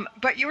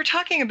 But you were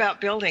talking about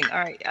building. All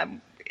right.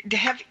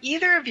 Have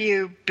either of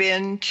you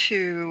been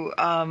to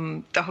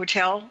the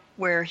hotel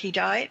where he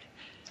died?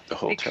 The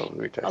hotel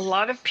where he died. A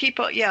lot of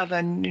people,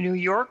 the New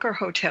Yorker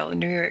Hotel in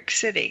New York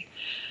City.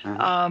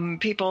 Mm-hmm.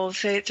 People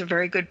say it's a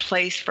very good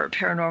place for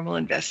paranormal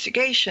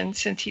investigation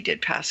since he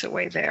did pass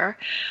away there.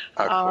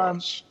 Of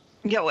course.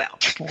 Yeah, well,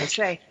 what can I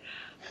say?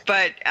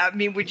 But, I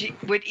mean, would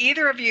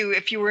either of you,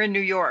 if you were in New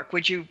York,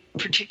 would you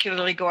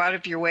particularly go out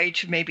of your way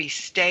to maybe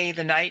stay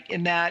the night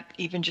in that,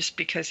 even just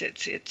because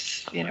it's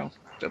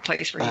the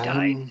place where he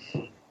died?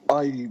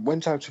 I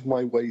went out of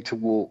my way to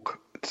walk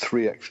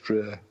 3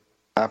 extra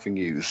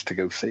avenues to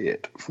go see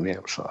it from the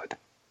outside.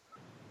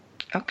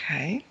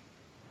 Okay.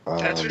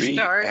 That's a 3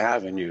 start.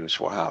 avenues.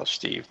 Wow,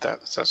 Steve.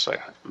 That's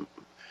like...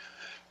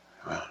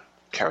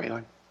 carry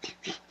on.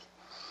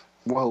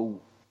 Well,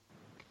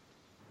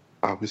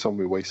 I was on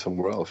my way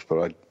somewhere else,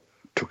 but I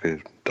took a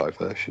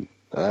diversion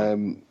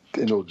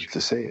in order to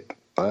see it.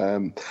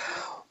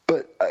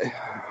 But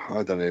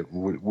I don't know.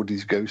 Would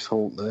his ghost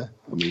haunt there?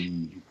 I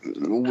mean,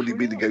 would he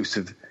be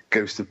the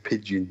ghost of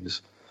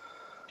pigeons?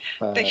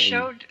 They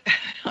showed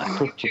on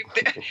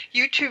YouTube.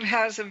 YouTube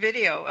has a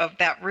video of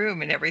that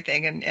room and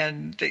everything,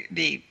 and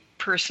the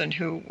person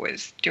who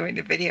was doing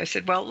the video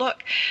said, "Well,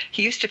 look,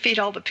 he used to feed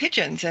all the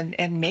pigeons,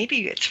 and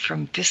maybe it's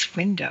from this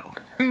window."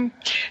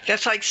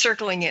 That's like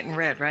circling it in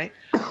red, right?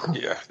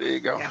 Yeah, there you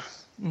go. Yeah.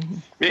 Mm-hmm.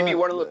 Maybe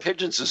one of the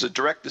pigeons is a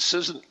direct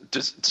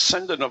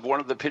descendant of one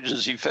of the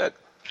pigeons he fed.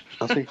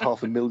 I think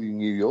 500,000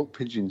 New York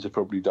pigeons are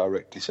probably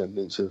direct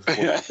descendants of one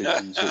of the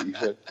pigeons that he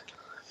fed.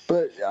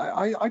 But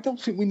I don't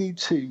think we need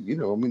to,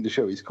 I mean, the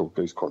show is called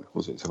Ghost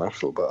Chronicles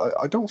International, but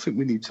I don't think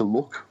we need to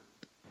look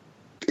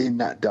in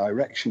that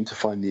direction to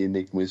find the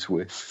enigmas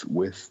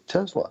with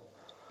Tesla.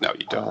 No,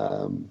 you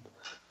don't.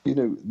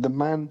 The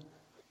man,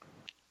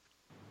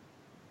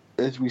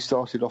 as we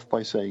started off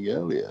by saying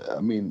earlier,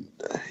 I mean,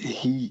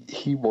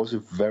 he was a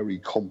very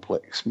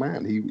complex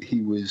man.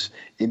 He was,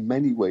 in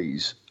many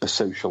ways, a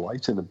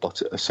socialite and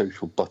a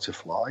social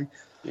butterfly.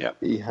 Yeah.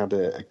 He had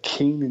a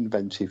keen,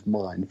 inventive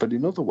mind, but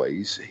in other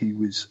ways, he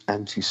was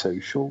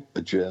antisocial, a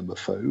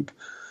germaphobe,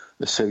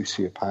 a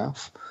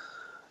sociopath.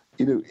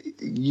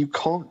 You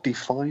can't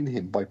define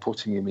him by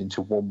putting him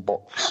into one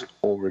box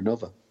or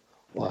another.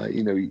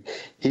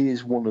 He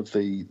is one of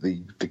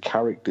the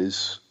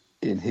characters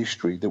in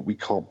history that we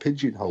can't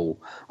pigeonhole,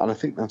 and I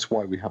think that's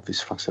why we have this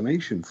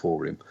fascination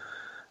for him.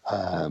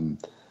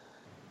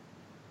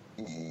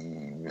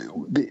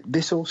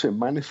 This also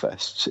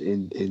manifests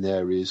in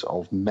areas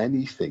of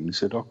many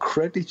things that are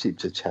credited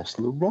to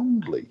Tesla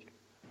wrongly.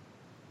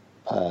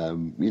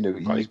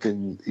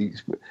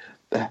 He's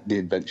the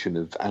invention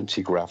of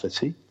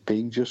anti-gravity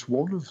being just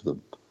one of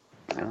them.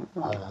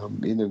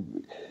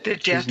 The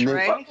death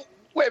ray.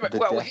 Wait a minute.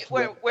 Well,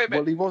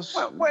 he was.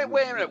 Wait a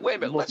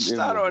minute. Let's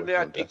start on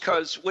that,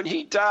 because when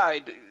he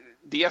died,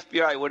 the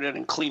FBI went in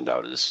and cleaned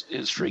out his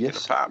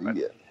freaking apartment.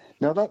 Yeah.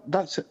 Now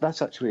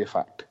that's actually a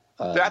fact.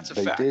 That's a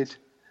fact.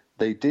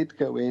 They did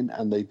go in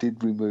and they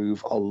did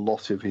remove a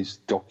lot of his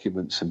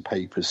documents and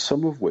papers,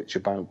 some of which,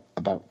 about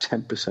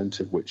 10%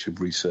 of which have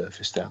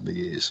resurfaced down the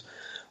years.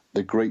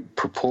 The great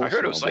proportion. I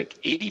heard it was like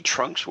 80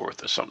 trunks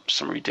worth or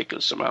some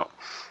ridiculous amount.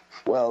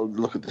 Well,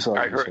 look at the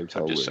size of his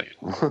hotel room. I'm just saying.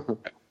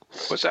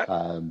 What's that?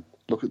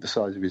 Look at the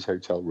size of his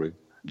hotel room,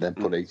 then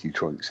put 80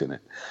 trunks in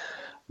it.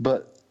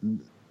 But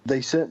they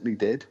certainly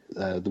did.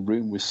 The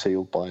room was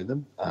sealed by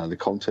them. The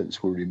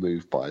contents were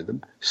removed by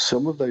them.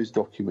 Some of those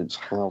documents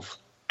have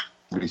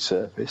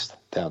resurfaced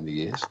down the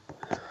years.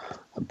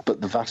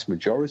 but the vast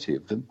majority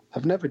of them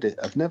have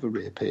never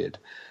reappeared.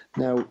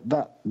 Now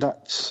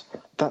that's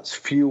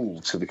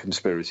fuel to the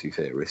conspiracy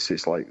theorists.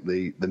 It's like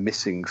the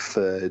missing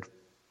third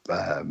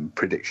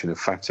prediction of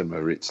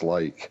Fatima. It's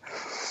like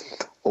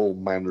all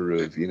manner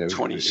of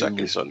 20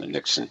 seconds on the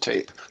Nixon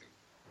tape.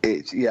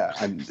 It's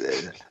and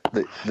the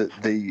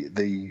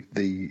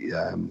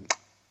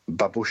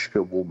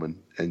babushka woman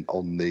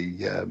on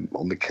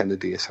the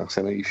Kennedy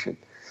assassination.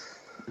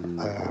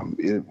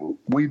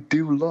 We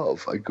do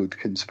love a good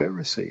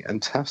conspiracy,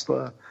 and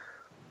Tesla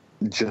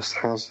just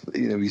has,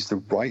 he's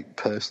the right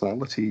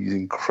personality. He's an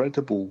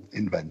incredible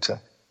inventor.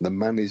 The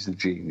man is a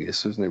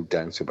genius. There's no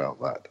doubt about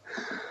that.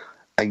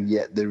 And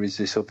yet there is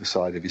this other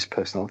side of his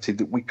personality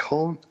that we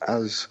can't,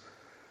 as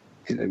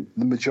the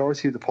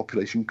majority of the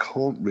population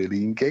can't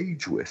really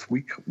engage with.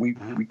 We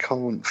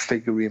can't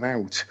figure him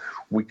out.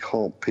 We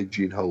can't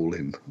pigeonhole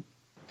him.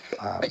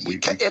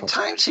 At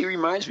times he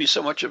reminds me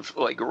so much of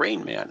like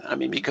Rain Man. I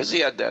mean, because he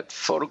had that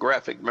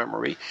photographic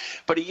memory,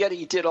 but yet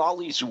he did all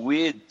these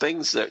weird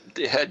things that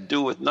had to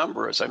do with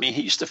numbers. I mean,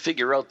 he used to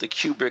figure out the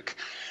cubic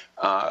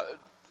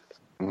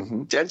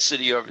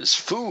density of his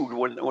food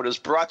when it was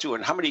brought to him,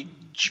 and how many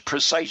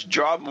precise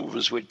jaw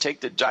movements would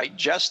take to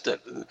digest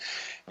it.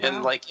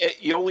 And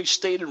like, you only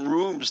stayed in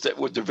rooms that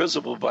were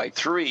divisible by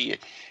 3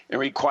 and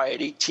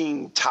required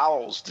 18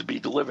 towels to be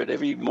delivered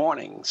every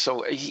morning.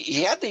 So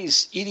he had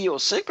these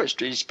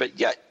idiosyncrasies, but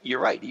yet you're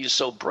right, he's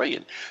so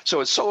brilliant. So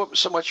it so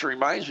much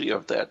reminds me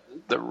of the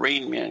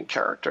Rain Man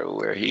character,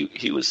 where he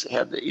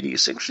had the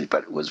idiosyncrasies,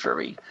 but was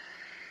very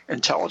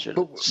intelligent.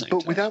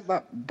 But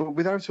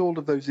without all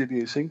of those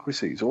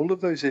idiosyncrasies,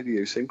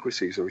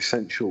 are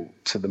essential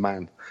to the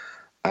man.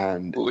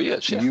 And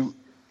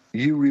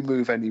you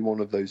remove any one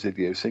of those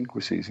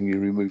idiosyncrasies, and you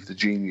remove the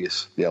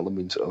genius, the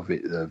element of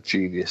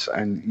genius,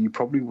 and you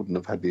probably wouldn't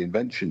have had the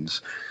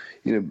inventions.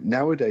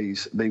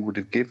 Nowadays they would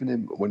have given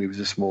him, when he was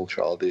a small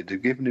child, they'd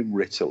have given him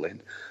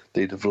Ritalin.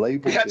 They'd have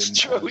labelled him. That's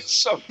true. It's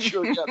so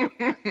true.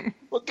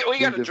 We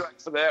got a drug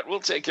for that. We'll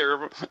take care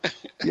of him.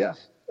 Yeah.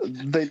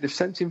 They'd have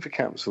sent him for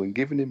counselling,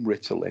 given him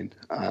Ritalin,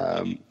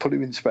 put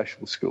him in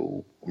special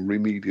school,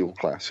 remedial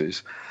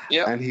classes,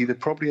 and he'd have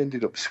probably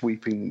ended up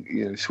sweeping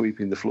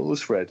the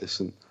floors for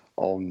Edison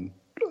on,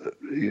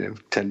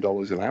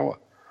 $10 an hour.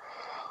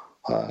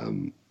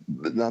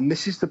 And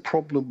this is the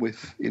problem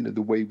with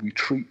the way we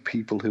treat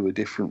people who are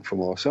different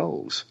from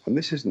ourselves. And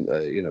this isn't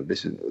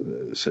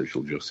a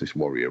social justice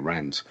warrior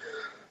rant.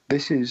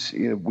 This is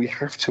we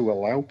have to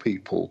allow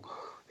people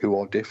who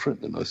are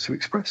different than us to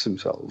express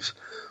themselves,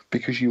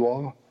 because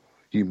you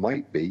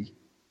might be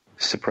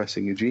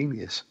suppressing a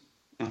genius.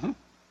 In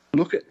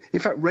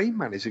fact, Rain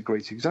Man is a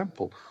great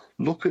example.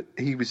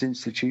 He was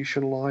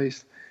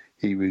institutionalized,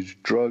 he was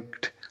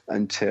drugged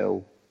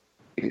until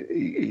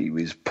he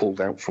was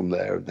pulled out from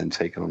there and then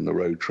taken on the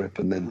road trip,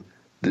 and then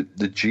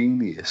the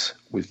genius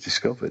was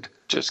discovered.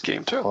 Just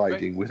came through.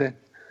 Hiding within.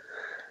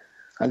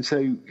 And so,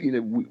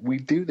 we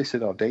do this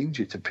at our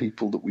danger to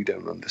people that we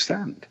don't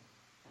understand.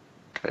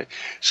 Okay,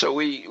 so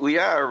we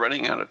are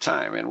running out of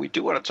time, and we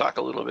do want to talk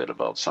a little bit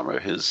about some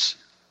of his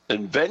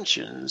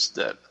inventions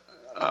that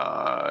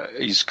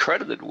he's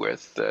credited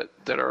with that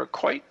are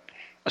quite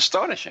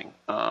astonishing.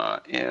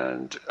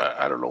 And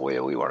I don't know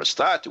where we want to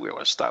start. Do we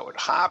want to start with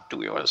HOP? Do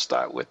we want to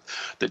start with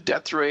the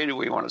death ray? Do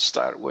we want to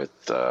start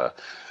with the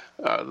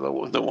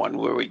one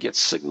where we get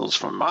signals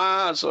from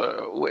Mars?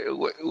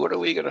 What are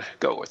we going to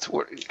go with?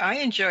 I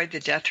enjoyed the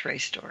death ray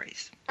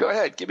stories. Go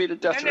ahead, give me the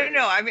death ray.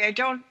 No. I mean,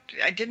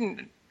 I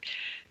didn't.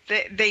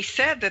 They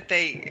said that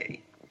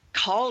they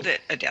called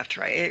it a death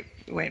ray.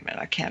 Wait a minute,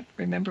 I can't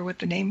remember what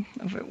the name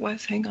of it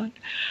was. Hang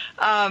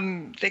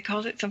on. They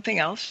called it something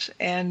else,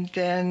 and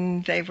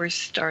then they were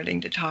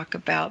starting to talk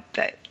about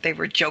that they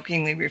were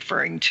jokingly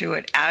referring to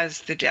it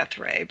as the death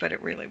ray, but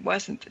it really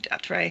wasn't the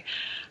death ray.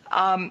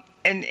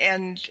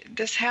 And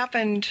this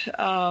happened,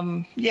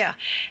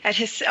 at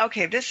his,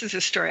 this is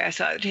a story I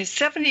saw, at his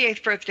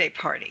 78th birthday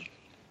party.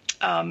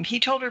 He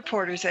told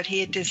reporters that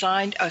he had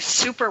designed a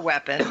super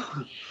weapon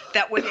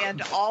that would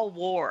end all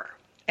war,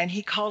 and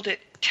he called it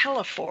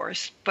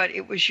Teleforce, but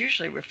it was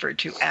usually referred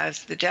to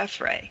as the death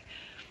ray.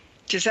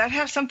 Does that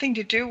have something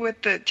to do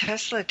with the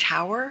Tesla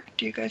tower?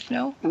 Do you guys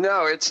know?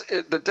 No,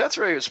 the death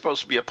ray is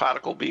supposed to be a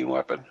particle beam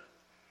weapon.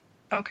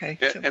 Okay.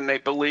 And they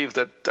believe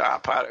that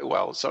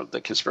some of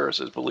the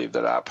conspiracists believe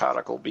that our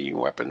particle beam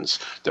weapons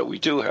that we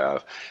do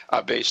have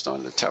are based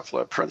on the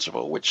Tesla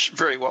principle, which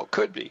very well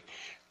could be.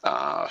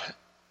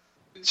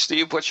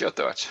 Steve, what's your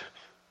thoughts?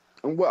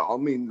 Well, I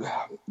mean,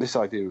 this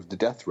idea of the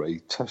death ray,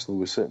 Tesla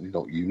was certainly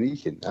not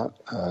unique in that.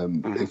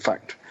 In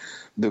fact,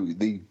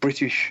 the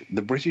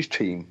British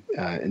team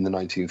in the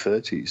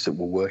 1930s that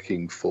were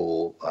working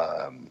for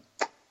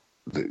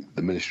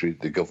the Ministry of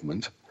the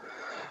Government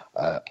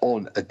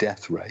on a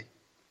death ray,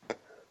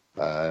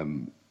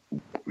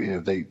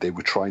 they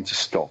were trying to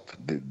stop,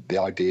 the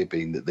idea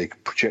being that they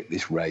could project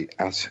this ray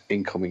at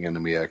incoming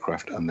enemy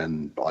aircraft and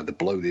then either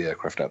blow the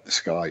aircraft out the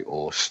sky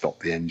or stop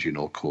the engine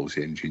or cause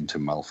the engine to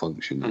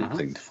malfunction and the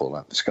thing to fall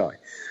out the sky.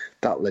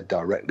 That led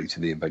directly to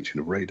the invention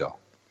of radar.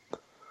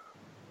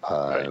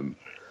 Right.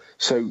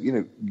 So,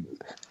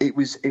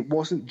 it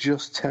wasn't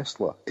just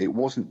Tesla. It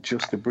wasn't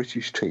just the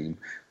British team.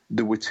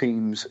 There were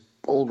teams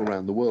all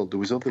around the world. There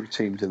was other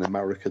teams in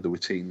America. There were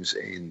teams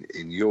in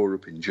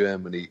Europe, in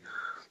Germany,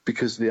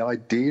 because the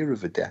idea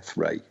of a death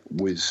ray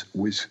was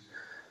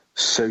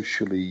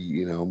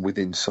socially,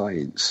 within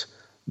science,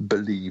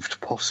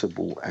 believed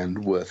possible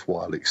and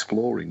worthwhile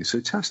exploring. So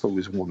Tesla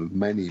was one of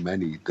many,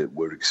 many that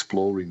were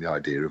exploring the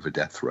idea of a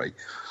death ray.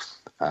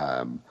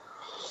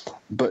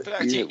 But in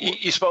fact,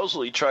 he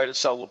supposedly tried to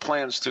sell the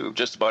plans to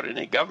just about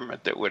any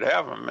government that would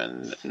have them,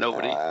 and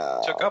nobody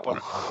took up on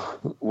it.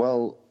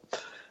 Well,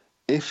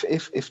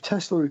 if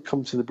Tesla had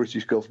come to the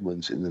British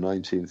government in the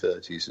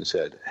 1930s and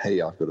said,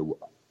 "Hey, I've got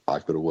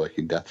a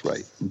working death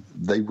ray,"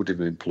 they would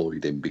have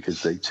employed him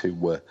because they too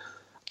were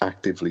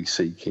actively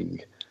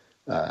seeking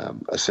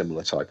a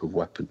similar type of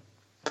weapon.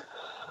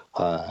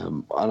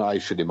 And I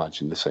should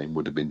imagine the same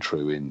would have been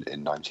true in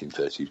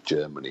 1930s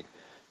Germany.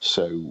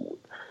 So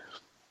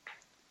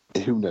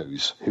who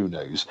knows?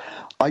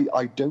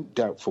 I don't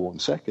doubt for one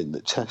second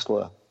that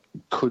Tesla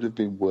could have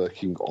been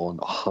working on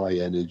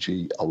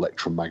high-energy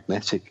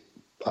electromagnetic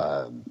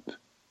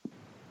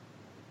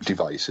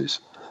devices,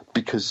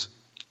 because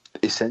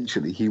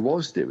essentially he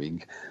was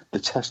doing, the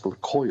Tesla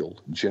coil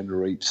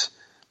generates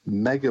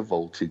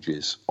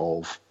megavoltages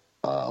of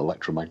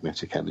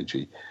electromagnetic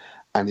energy,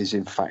 and is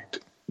in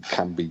fact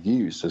can be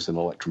used as an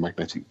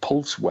electromagnetic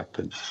pulse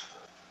weapon,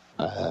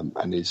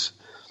 and is,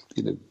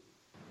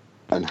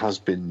 and has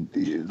been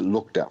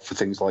looked at for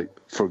things like,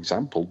 for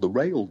example, the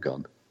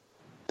railgun,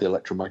 the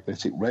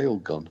electromagnetic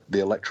railgun, the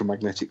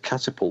electromagnetic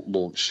catapult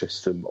launch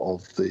system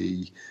of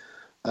the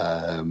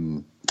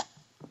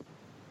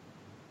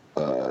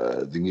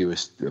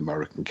newest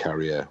American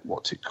carrier.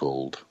 What's it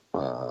called?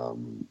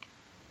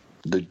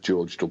 The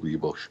George W.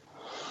 Bush.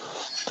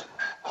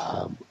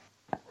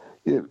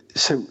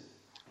 So,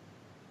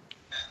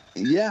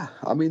 yeah,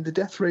 I mean, the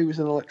death ray was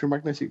an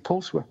electromagnetic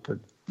pulse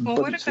weapon. Well,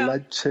 but it's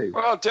led to...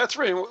 Well, death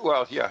ray,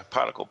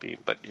 particle beam,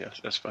 but yes,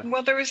 that's fine.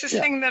 Well, there was this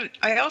thing that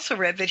I also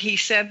read that he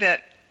said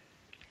that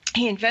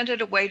he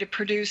invented a way to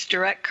produce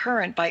direct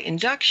current by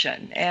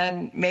induction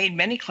and made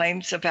many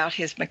claims about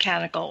his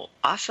mechanical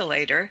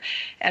oscillator,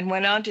 and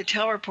went on to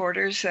tell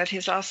reporters that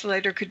his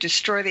oscillator could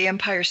destroy the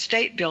Empire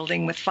State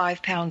Building with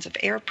 5 pounds of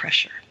air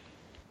pressure.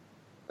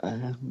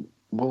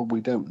 Well,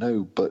 we don't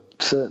know, but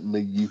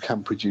certainly you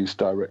can produce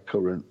direct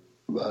current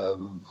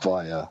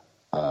via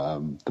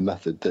the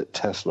method that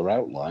Tesla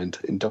outlined,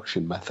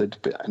 induction method.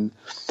 And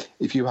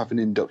if you have an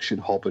induction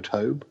hob at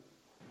home,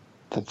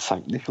 then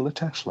thank Nikola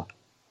Tesla.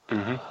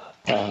 Mm-hmm.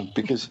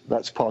 Because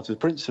that's part of the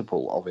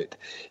principle of it.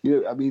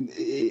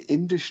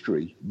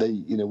 Industry, they,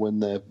 when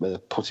they're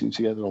putting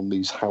together on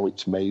these how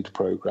it's made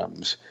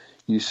programs,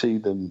 you see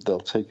them, they'll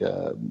take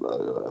a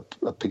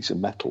piece of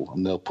metal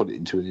and they'll put it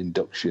into an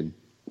induction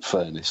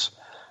furnace,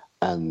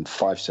 and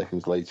 5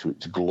 seconds later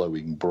it's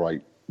glowing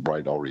bright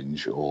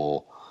orange,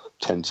 or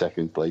 10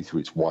 seconds later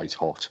it's white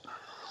hot.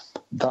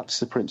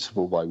 That's the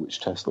principle by which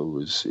Tesla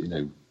was,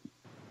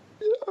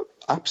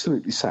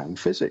 absolutely sound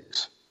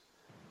physics.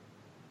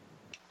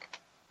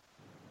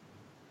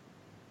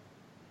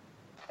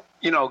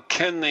 There's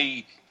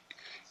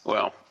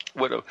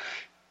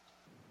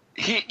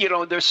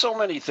so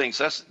many things.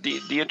 That's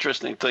the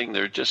interesting thing.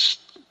 There are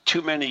just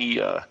too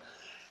many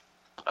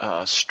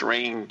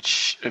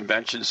strange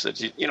inventions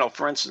that,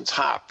 for instance,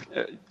 hop.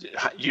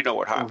 You know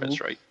what hop is,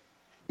 right?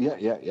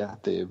 Yeah.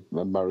 The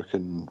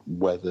American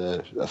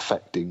weather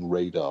affecting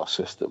radar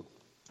system.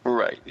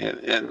 Right,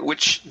 and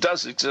which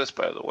does exist,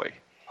 by the way.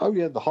 Oh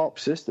yeah, the HARP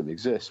system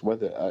exists.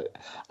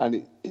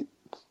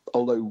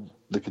 Although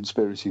the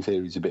conspiracy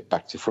theory is a bit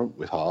back to front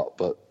with HARP,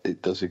 but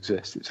it does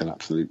exist. It's an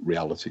absolute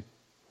reality.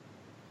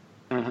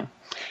 Mm-hmm.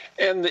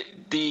 And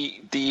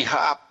the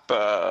HARP,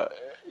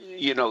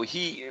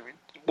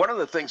 one of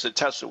the things that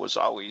Tesla was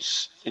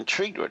always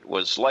intrigued with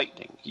was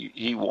lightning.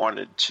 He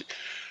wanted to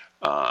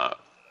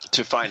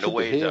find a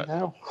way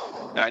to.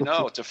 I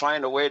know, to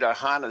find a way to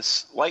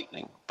harness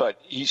lightning, but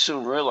he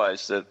soon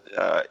realized that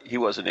he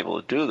wasn't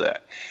able to do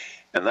that,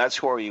 and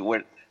that's where he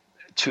went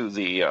to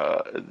the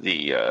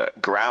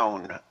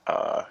ground.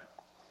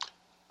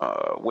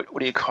 What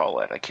do you call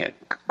that?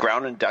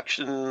 Ground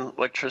induction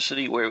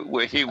electricity,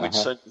 where he would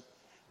send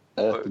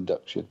earth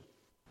induction.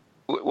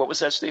 What was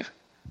that, Steve?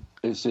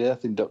 It's the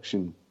earth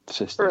induction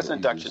system. Earth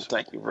induction.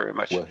 Thank you very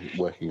much.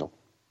 Working on.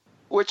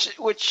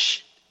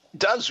 Which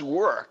does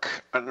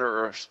work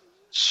under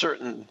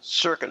certain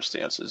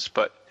circumstances,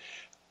 but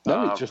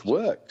no, it just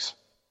works.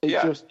 It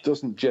just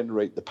doesn't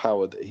generate the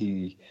power that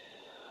he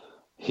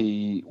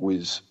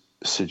was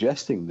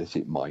suggesting that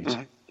it might.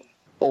 Mm-hmm.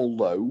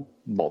 Although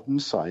modern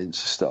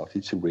science has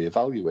started to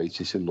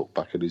reevaluate it and look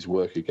back at his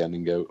work again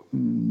and go,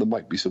 there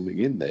might be something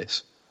in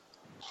this.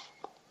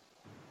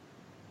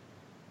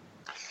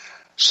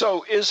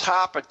 So is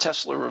HARP a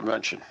Tesla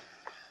invention?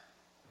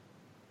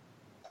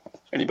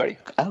 Anybody?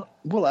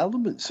 Well,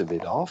 elements of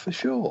it are, for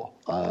sure.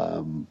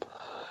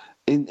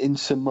 In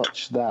so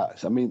much that,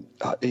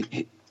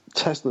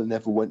 Tesla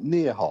never went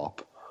near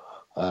HARP,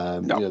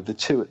 No. You know, the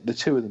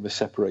two of them are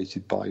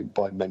separated by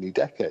many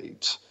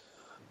decades.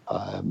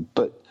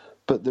 But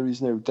there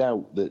is no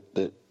doubt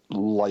that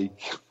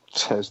like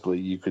Tesla,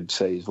 you could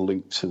say, is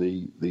linked to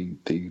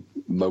the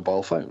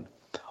mobile phone,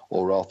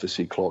 or Arthur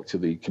C. Clarke to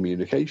the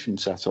communication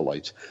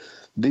satellite.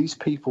 These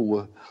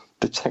people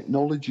the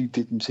technology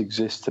didn't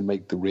exist to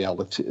make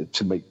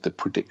the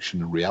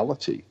prediction a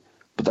reality,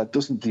 but that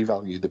doesn't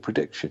devalue the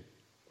prediction.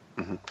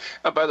 Mm-hmm.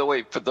 By the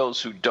way, for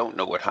those who don't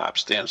know what HARP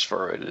stands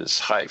for, it is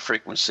High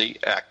Frequency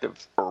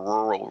Active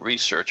Auroral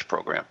Research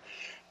Program.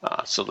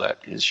 So that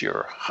is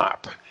your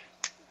HARP,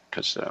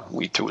 because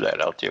we threw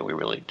that out there. We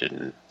really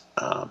didn't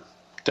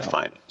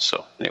define it.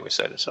 So anyways,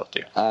 that is out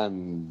there.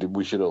 And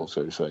we should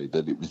also say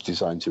that it was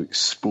designed to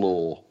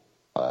explore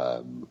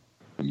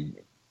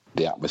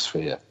the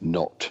atmosphere,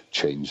 not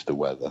change the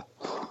weather.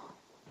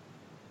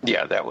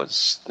 Yeah, that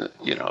was,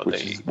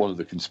 which is one of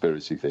the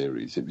conspiracy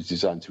theories. It was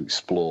designed to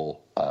explore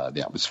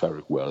the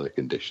atmospheric weather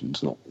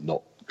conditions,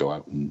 not go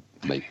out and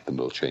make them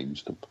or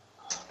change them.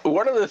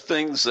 One of the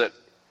things that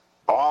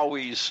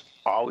always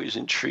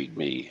intrigued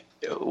me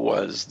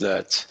was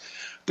that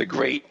the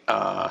great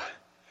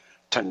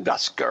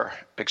Tunguska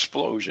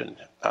explosion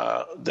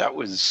that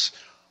was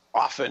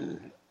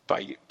often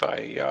by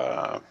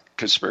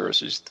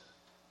conspiracies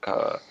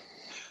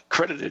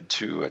credited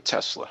to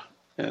Tesla.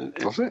 And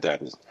was it?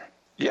 That is,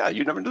 yeah,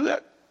 you never knew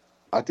that?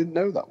 I didn't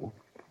know that one.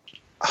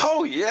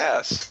 Oh,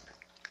 yes.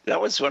 That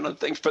was one of the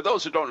things. For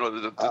those who don't know,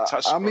 the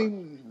Tesla... I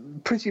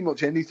mean, pretty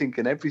much anything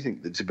and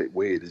everything that's a bit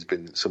weird has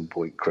been at some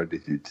point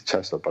credited to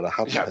Tesla, but I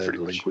haven't heard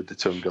a link with the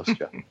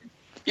Tunguska.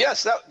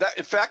 Yes, that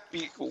in fact,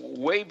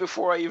 way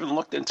before I even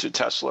looked into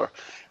Tesla,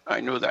 I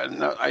knew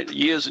that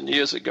years and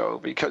years ago,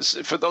 because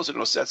for those who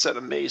know, that's that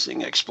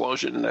amazing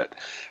explosion that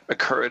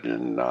occurred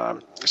in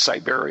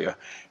Siberia.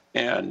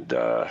 And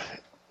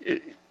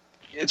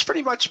it's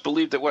pretty much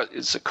believed that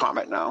it's a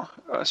comet now,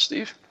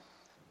 Steve?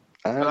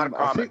 Not a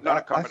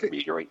comet, a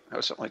meteorite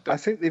or something like that. I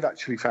think they've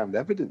actually found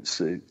evidence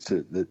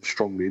that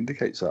strongly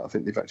indicates that. I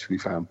think they've actually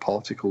found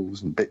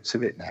particles and bits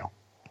of it now.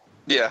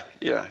 Yeah.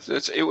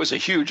 It was a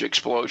huge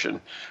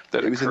explosion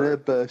that it was occurred. An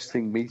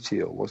air-bursting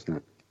meteor, wasn't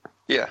it?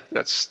 Yeah,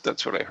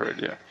 that's what I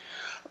heard. Yeah,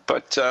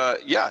 but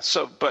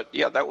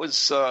that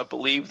was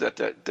believed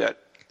that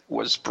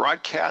was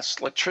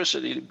broadcast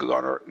electricity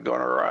gone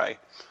awry.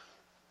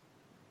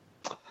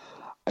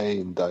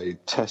 And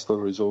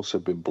Tesla has also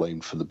been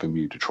blamed for the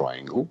Bermuda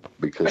Triangle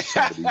because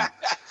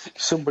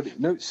somebody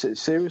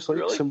seriously,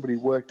 really? Somebody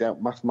worked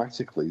out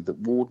mathematically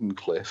that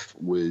Wardenclyffe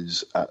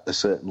was at a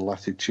certain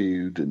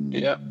latitude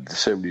and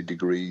so many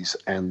degrees,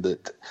 and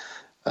that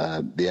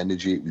the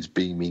energy it was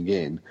beaming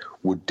in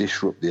would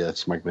disrupt the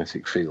Earth's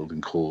magnetic field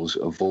and cause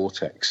a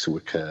vortex to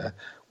occur,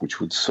 which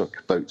would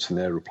suck boats and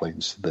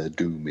aeroplanes to their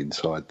doom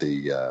inside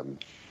the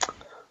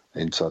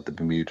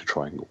Bermuda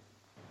Triangle.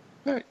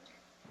 Right.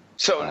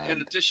 So,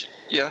 in addition,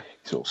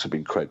 he's also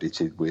been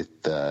credited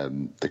with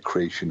the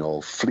creation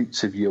of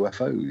fleets of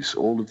UFOs.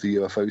 All of the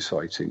UFO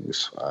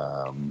sightings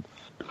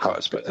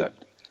caused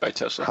by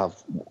Tesla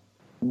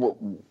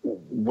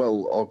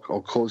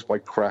are caused by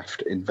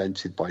craft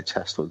invented by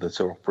Tesla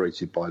that are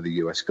operated by the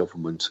U.S.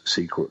 government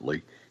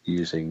secretly,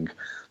 using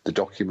the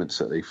documents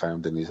that they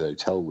found in his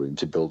hotel room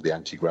to build the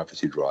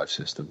anti-gravity drive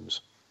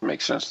systems.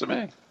 Makes sense to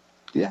me.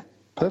 Yeah.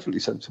 Perfectly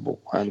sensible.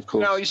 And of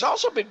course, now, he's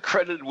also been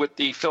credited with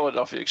the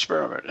Philadelphia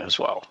experiment as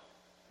well.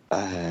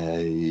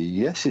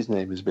 Yes, his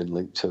name has been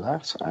linked to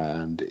that,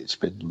 and it's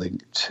been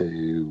linked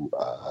to...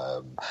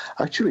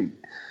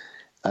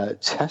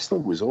 Tesla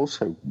was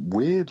also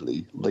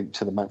weirdly linked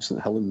to the Mount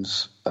St.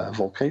 Helens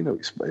volcano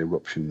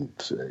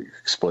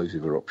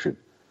explosive eruption.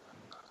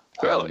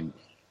 Really?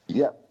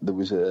 There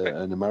was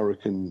an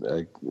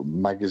American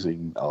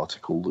magazine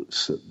article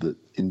that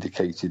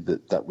indicated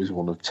that was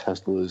one of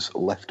Tesla's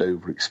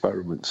leftover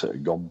experiments that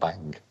had gone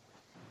bang,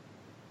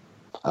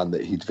 and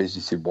that he'd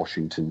visited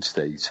Washington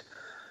State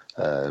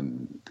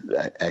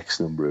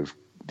X number of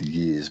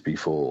years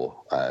before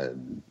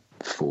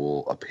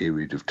for a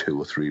period of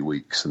 2 or 3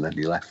 weeks, and then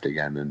he left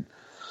again. And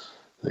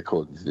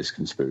according to this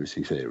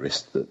conspiracy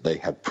theorist, that they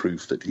had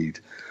proof that he'd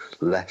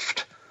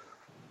left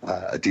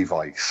a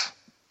device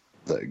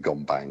that had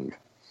gone bang.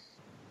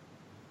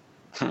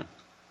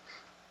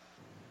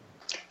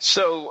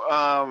 So,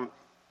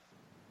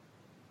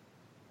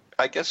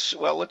 I guess,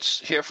 let's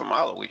hear from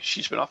Marla.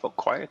 She's been awful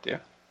quiet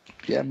there.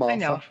 Yeah,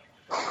 Martha.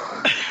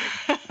 I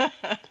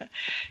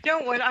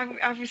know.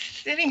 I was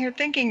sitting here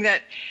thinking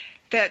that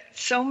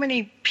so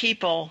many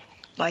people,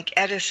 like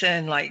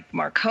Edison, like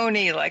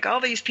Marconi, like all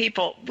these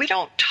people, we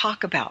don't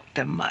talk about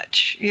them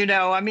much.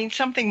 I mean,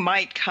 something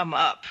might come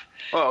up.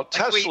 Well,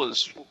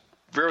 Tesla's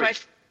very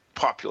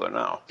popular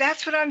now.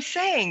 That's what I'm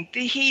saying.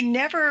 He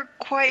never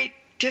quite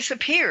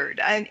disappeared,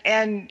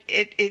 and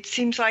it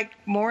seems like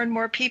more and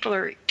more people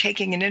are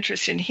taking an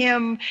interest in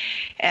him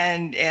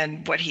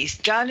and what he's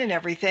done and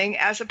everything,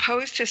 as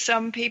opposed to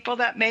some people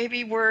that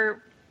maybe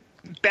were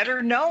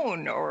better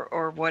known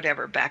or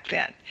whatever back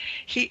then.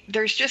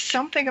 There's just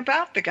something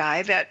about the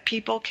guy that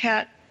people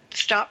can't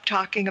stop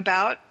talking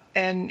about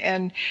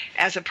and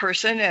as a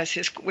person,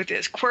 with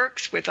his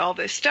quirks, with all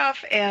this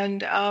stuff,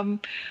 and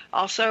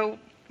also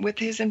with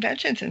his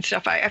inventions and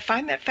stuff. I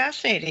find that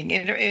fascinating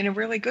in a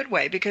really good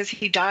way, because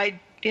he died,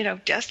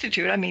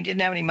 destitute. I mean,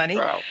 didn't have any money.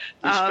 Well,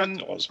 he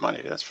spent all his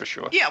money, that's for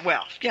sure. Yeah,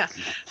 well, yeah,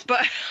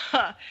 but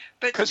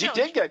because he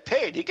did get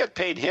paid. He got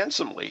paid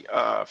handsomely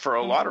for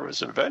a lot of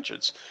his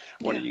inventions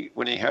when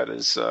he had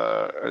his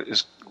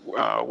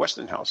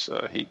Westinghouse.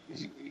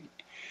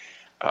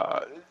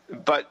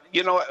 But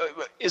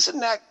isn't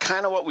that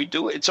kind of what we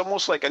do? It's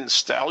almost like a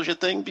nostalgia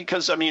thing,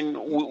 because I mean,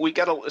 we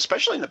got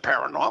especially in the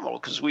paranormal,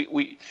 because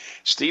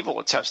Steve will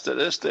attest to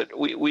this, that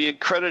we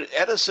credit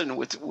Edison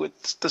with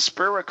the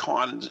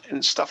Spiricon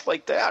and stuff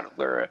like that,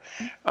 where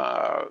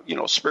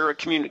spirit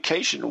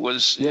communication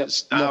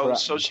is now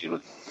associated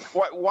with.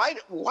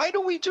 Why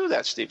do we do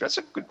that, Steve? That's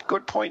a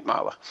good point,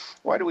 Marla.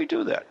 Why do we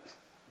do that?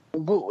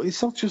 Well,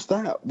 it's not just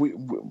that.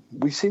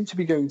 We seem to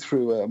be going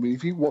through. I mean,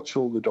 if you watch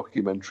all the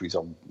documentaries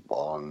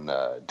on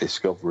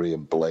Discovery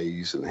and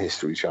Blaze and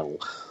History Channel,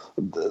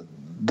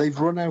 they've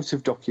run out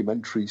of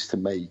documentaries to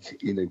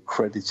make.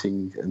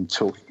 Crediting and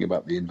talking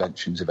about the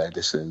inventions of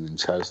Edison and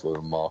Tesla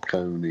and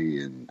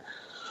Marconi and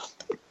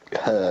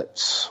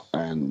Hertz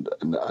and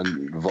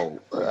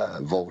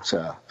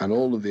Volta and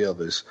all of the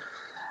others.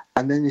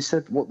 And then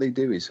instead, what they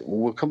do is,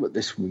 we'll come at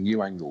this from a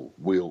new angle.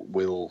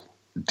 We'll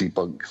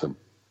debunk them.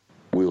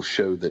 We'll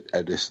show that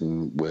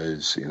Edison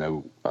was,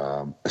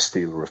 a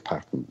stealer of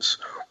patents.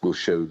 We'll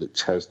show that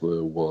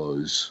Tesla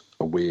was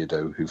a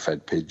weirdo who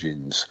fed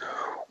pigeons.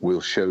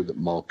 We'll show that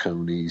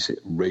Marconi's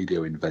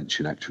radio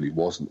invention actually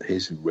wasn't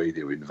his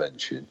radio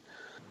invention.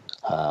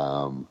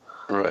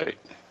 Right.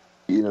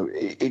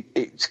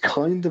 It's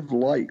kind of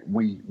like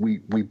we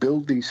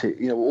build these,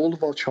 all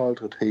of our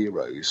childhood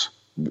heroes,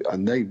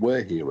 and they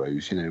were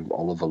heroes,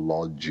 Oliver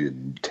Lodge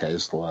and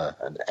Tesla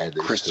and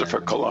Edison,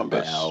 Christopher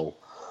Columbus. Bell.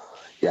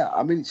 Yeah,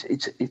 I mean,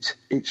 it's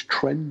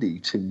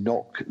trendy to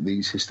knock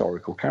these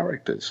historical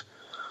characters,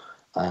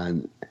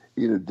 and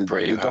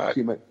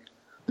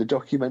the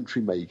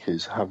documentary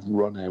makers have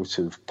run out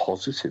of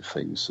positive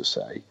things to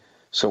say.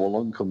 So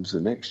along comes the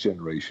next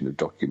generation of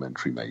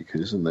documentary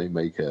makers, and they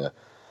make it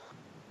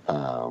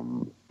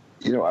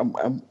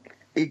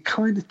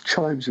kind of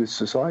chimes with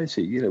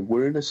society.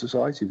 We're in a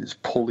society that's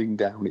pulling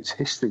down its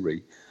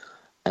history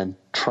and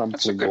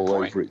trampling all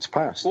over its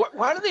past.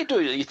 Why do they do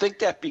it? You think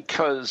that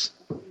because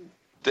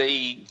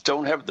they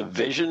don't have the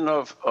vision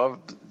of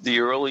the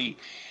early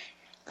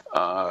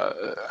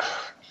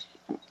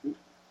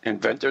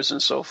inventors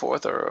and so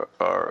forth, or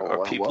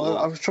people? Well,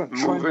 I was trying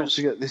not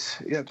to get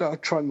this. Yeah, I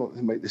try not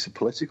to make this a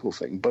political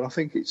thing, but I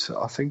think it's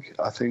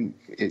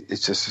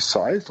a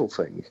societal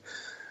thing.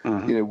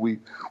 Mm-hmm.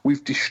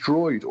 We've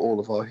destroyed all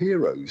of our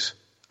heroes.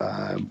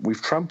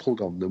 We've trampled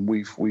on them.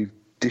 We've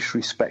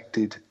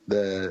disrespected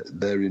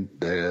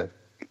their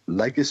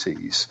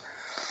legacies.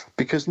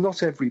 Because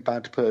not every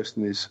bad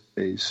person is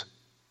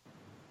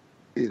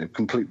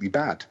completely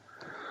bad.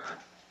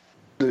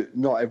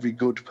 Not every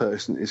good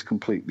person is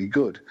completely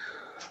good.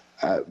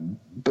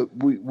 But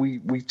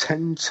we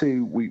tend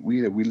to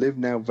we live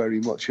now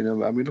very much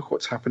look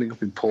what's happening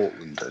up in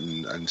Portland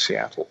and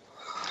Seattle.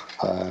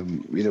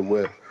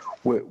 We're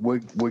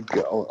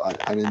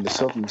and in the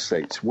southern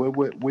states where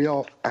we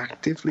are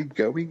actively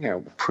going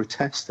out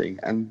protesting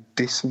and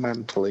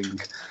dismantling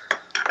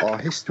our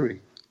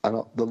history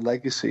and the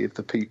legacy of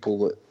the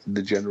people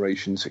the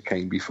generations that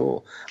came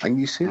before. And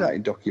you see that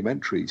in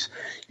documentaries.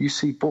 You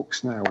see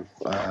books now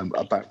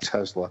about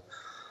Tesla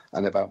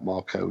and about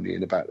Marconi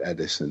and about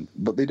Edison,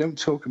 but they don't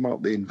talk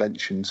about the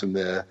inventions and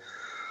their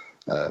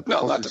not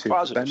the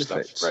positive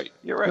benefits. Stuff. Right,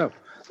 you're right. No,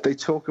 they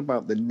talk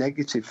about the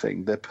negative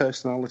thing, their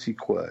personality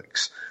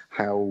quirks,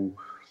 how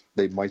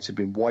they might have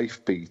been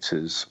wife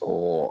beaters,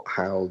 or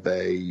how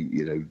they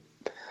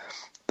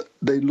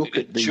look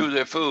at chew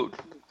their food.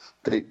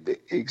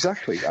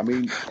 Exactly. I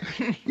mean,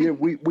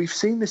 we've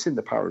seen this in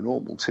the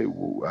paranormal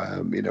too.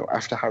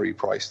 After Harry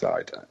Price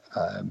died,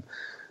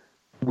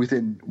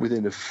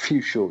 within a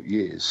few short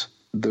years,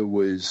 there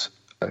was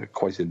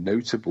quite a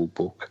notable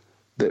book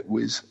that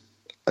was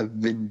a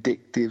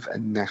vindictive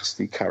and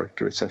nasty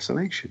character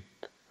assassination.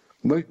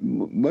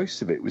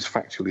 Most of it was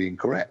factually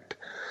incorrect,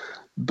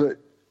 but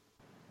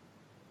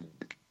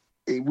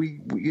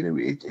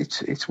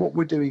it's what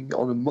we're doing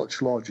on a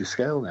much larger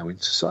scale now in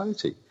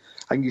society.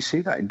 And you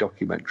see that in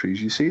documentaries,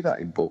 you see that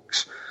in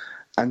books.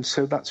 And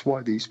so that's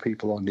why these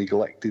people are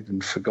neglected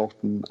and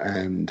forgotten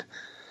and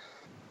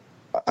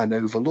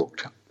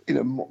overlooked.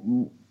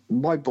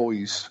 My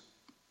boys,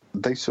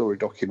 they saw a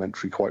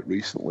documentary quite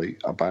recently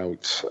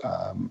about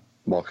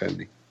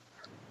Marconi.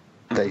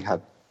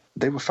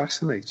 They were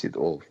fascinated,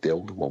 or the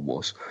older one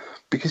was,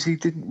 because he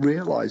didn't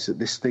realise that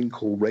this thing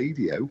called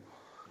radio,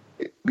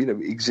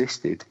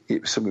 existed.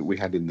 It was something we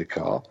had in the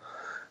car.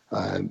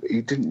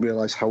 He didn't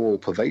realise how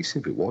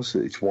all-pervasive it was,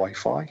 that it's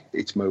Wi-Fi,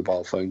 it's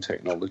mobile phone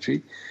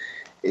technology,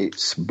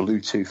 it's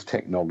Bluetooth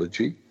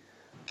technology.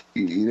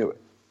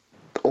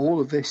 All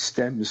of this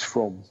stems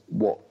from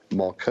what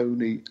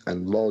Marconi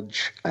and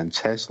Lodge and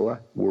Tesla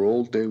were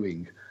all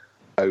doing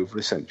over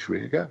a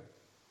century ago.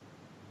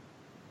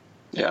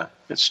 Yeah,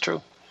 it's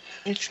true.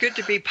 It's good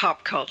to be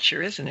pop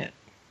culture, isn't it?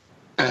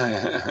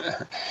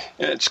 And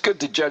it's good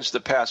to judge the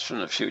past from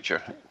the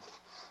future.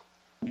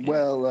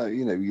 Well,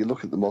 you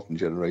look at the modern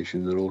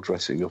generation, they're all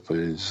dressing up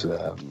as,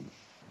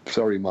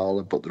 sorry,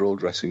 Marla, but they're all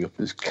dressing up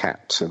as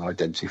cats and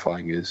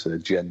identifying as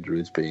gender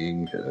as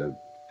being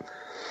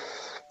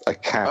a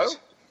cat. Oh?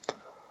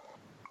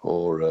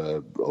 Or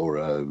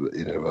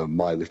a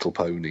My Little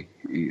Pony.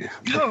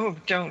 No,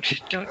 don't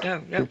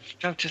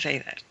say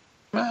that.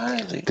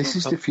 This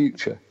is the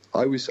future.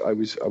 I was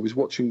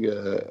watching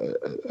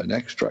an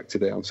extract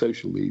today on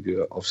social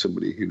media of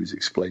somebody who was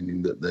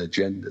explaining that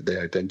they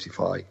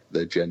identify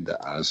their gender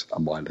as a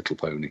My Little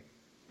Pony.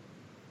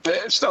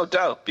 It's no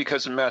doubt,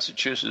 because in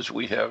Massachusetts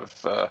we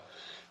have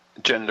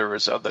gender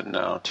as other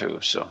now too,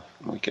 so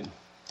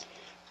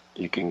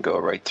you can go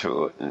right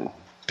through it and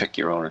pick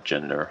your own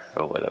gender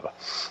or whatever.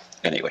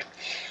 Anyway,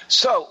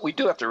 so we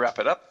do have to wrap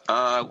it up.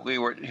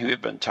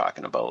 We've been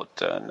talking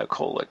about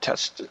Nikola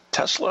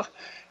Tesla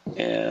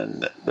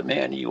and the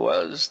man he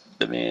was,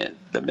 the man,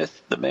 the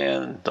myth, the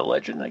man, the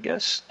legend, I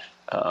guess.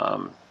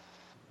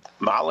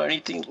 Marla,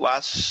 anything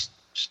last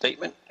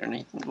statement?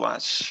 Anything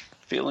last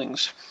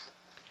feelings?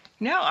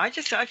 No, I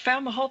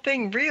found the whole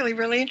thing really,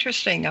 really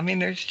interesting. I mean,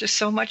 there's just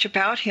so much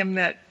about him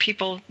that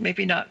people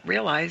maybe not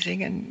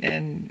realizing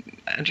and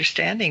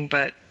understanding,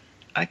 but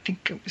I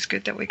think it was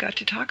good that we got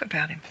to talk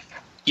about him.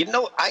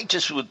 I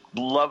just would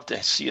love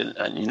to see a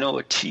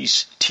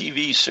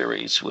TV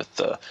series with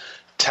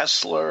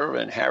Tesla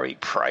and Harry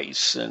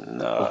Price,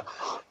 and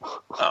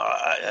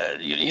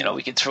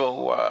we could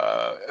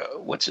throw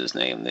what's his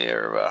name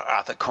there,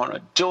 Arthur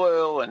Conan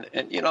Doyle, and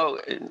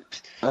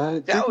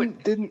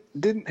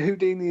didn't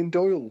Houdini and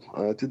Doyle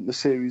didn't the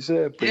series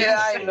there?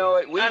 Yeah, I know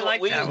it. I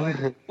like that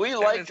one. We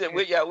liked it.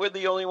 We're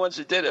the only ones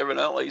that did,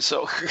 evidently.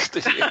 So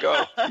there you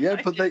go.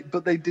 Yeah,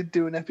 but they did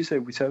do an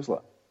episode with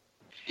Tesla.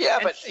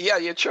 Yeah,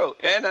 you're true,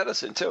 and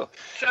Edison too.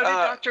 So did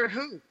Doctor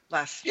Who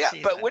last season.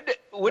 Yeah, but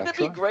wouldn't it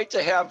be great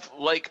to have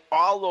like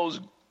all those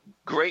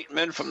great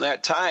men from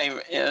that time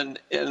in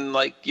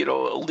like a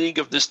league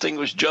of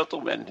distinguished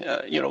gentlemen?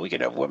 We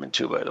could have women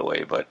too, by the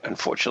way, but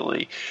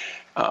unfortunately,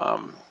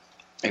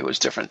 it was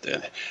different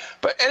then.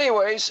 But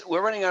anyways,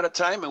 we're running out of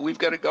time, and we've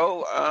got to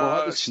go. Well,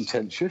 that was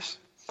contentious.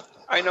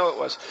 I know it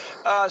was.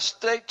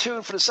 Stay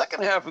tuned for the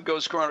second half of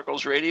Ghost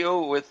Chronicles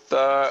Radio with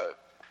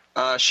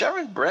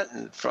Sharon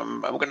Brenton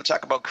I'm going to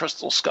talk about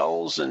crystal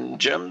skulls and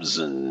gems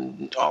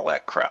and all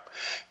that crap.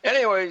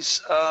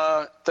 Anyways,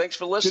 thanks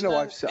for listening.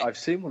 I've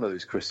seen one of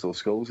those crystal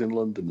skulls in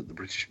London at the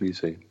British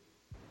Museum.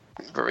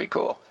 Very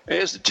cool.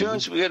 Here's the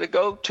tunes. We got to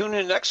go. Tune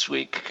in next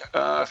week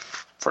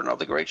for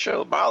another great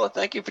show. Marla,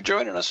 thank you for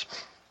joining us.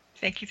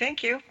 Thank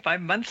you.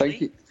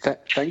 Bi-monthly.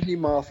 Thank you,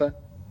 Martha.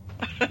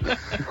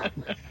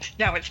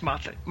 Now it's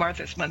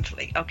Martha's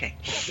monthly. Okay.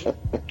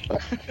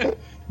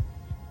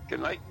 Good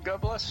night.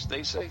 God bless.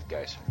 Stay safe,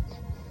 guys.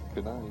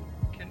 Good night.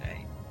 Good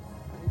night.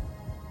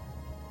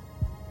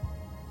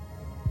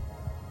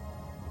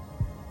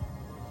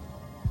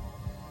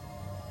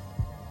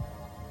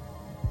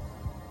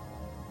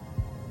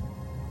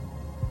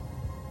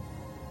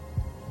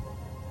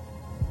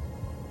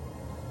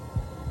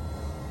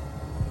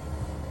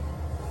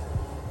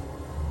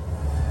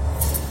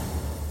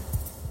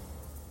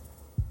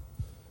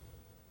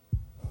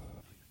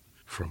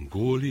 From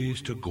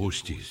goalies to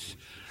ghosties,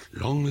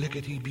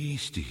 long-leggedy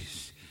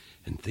beasties,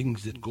 and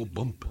things that go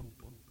bump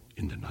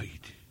in the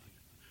night.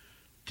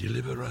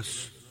 Deliver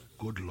us,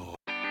 good Lord.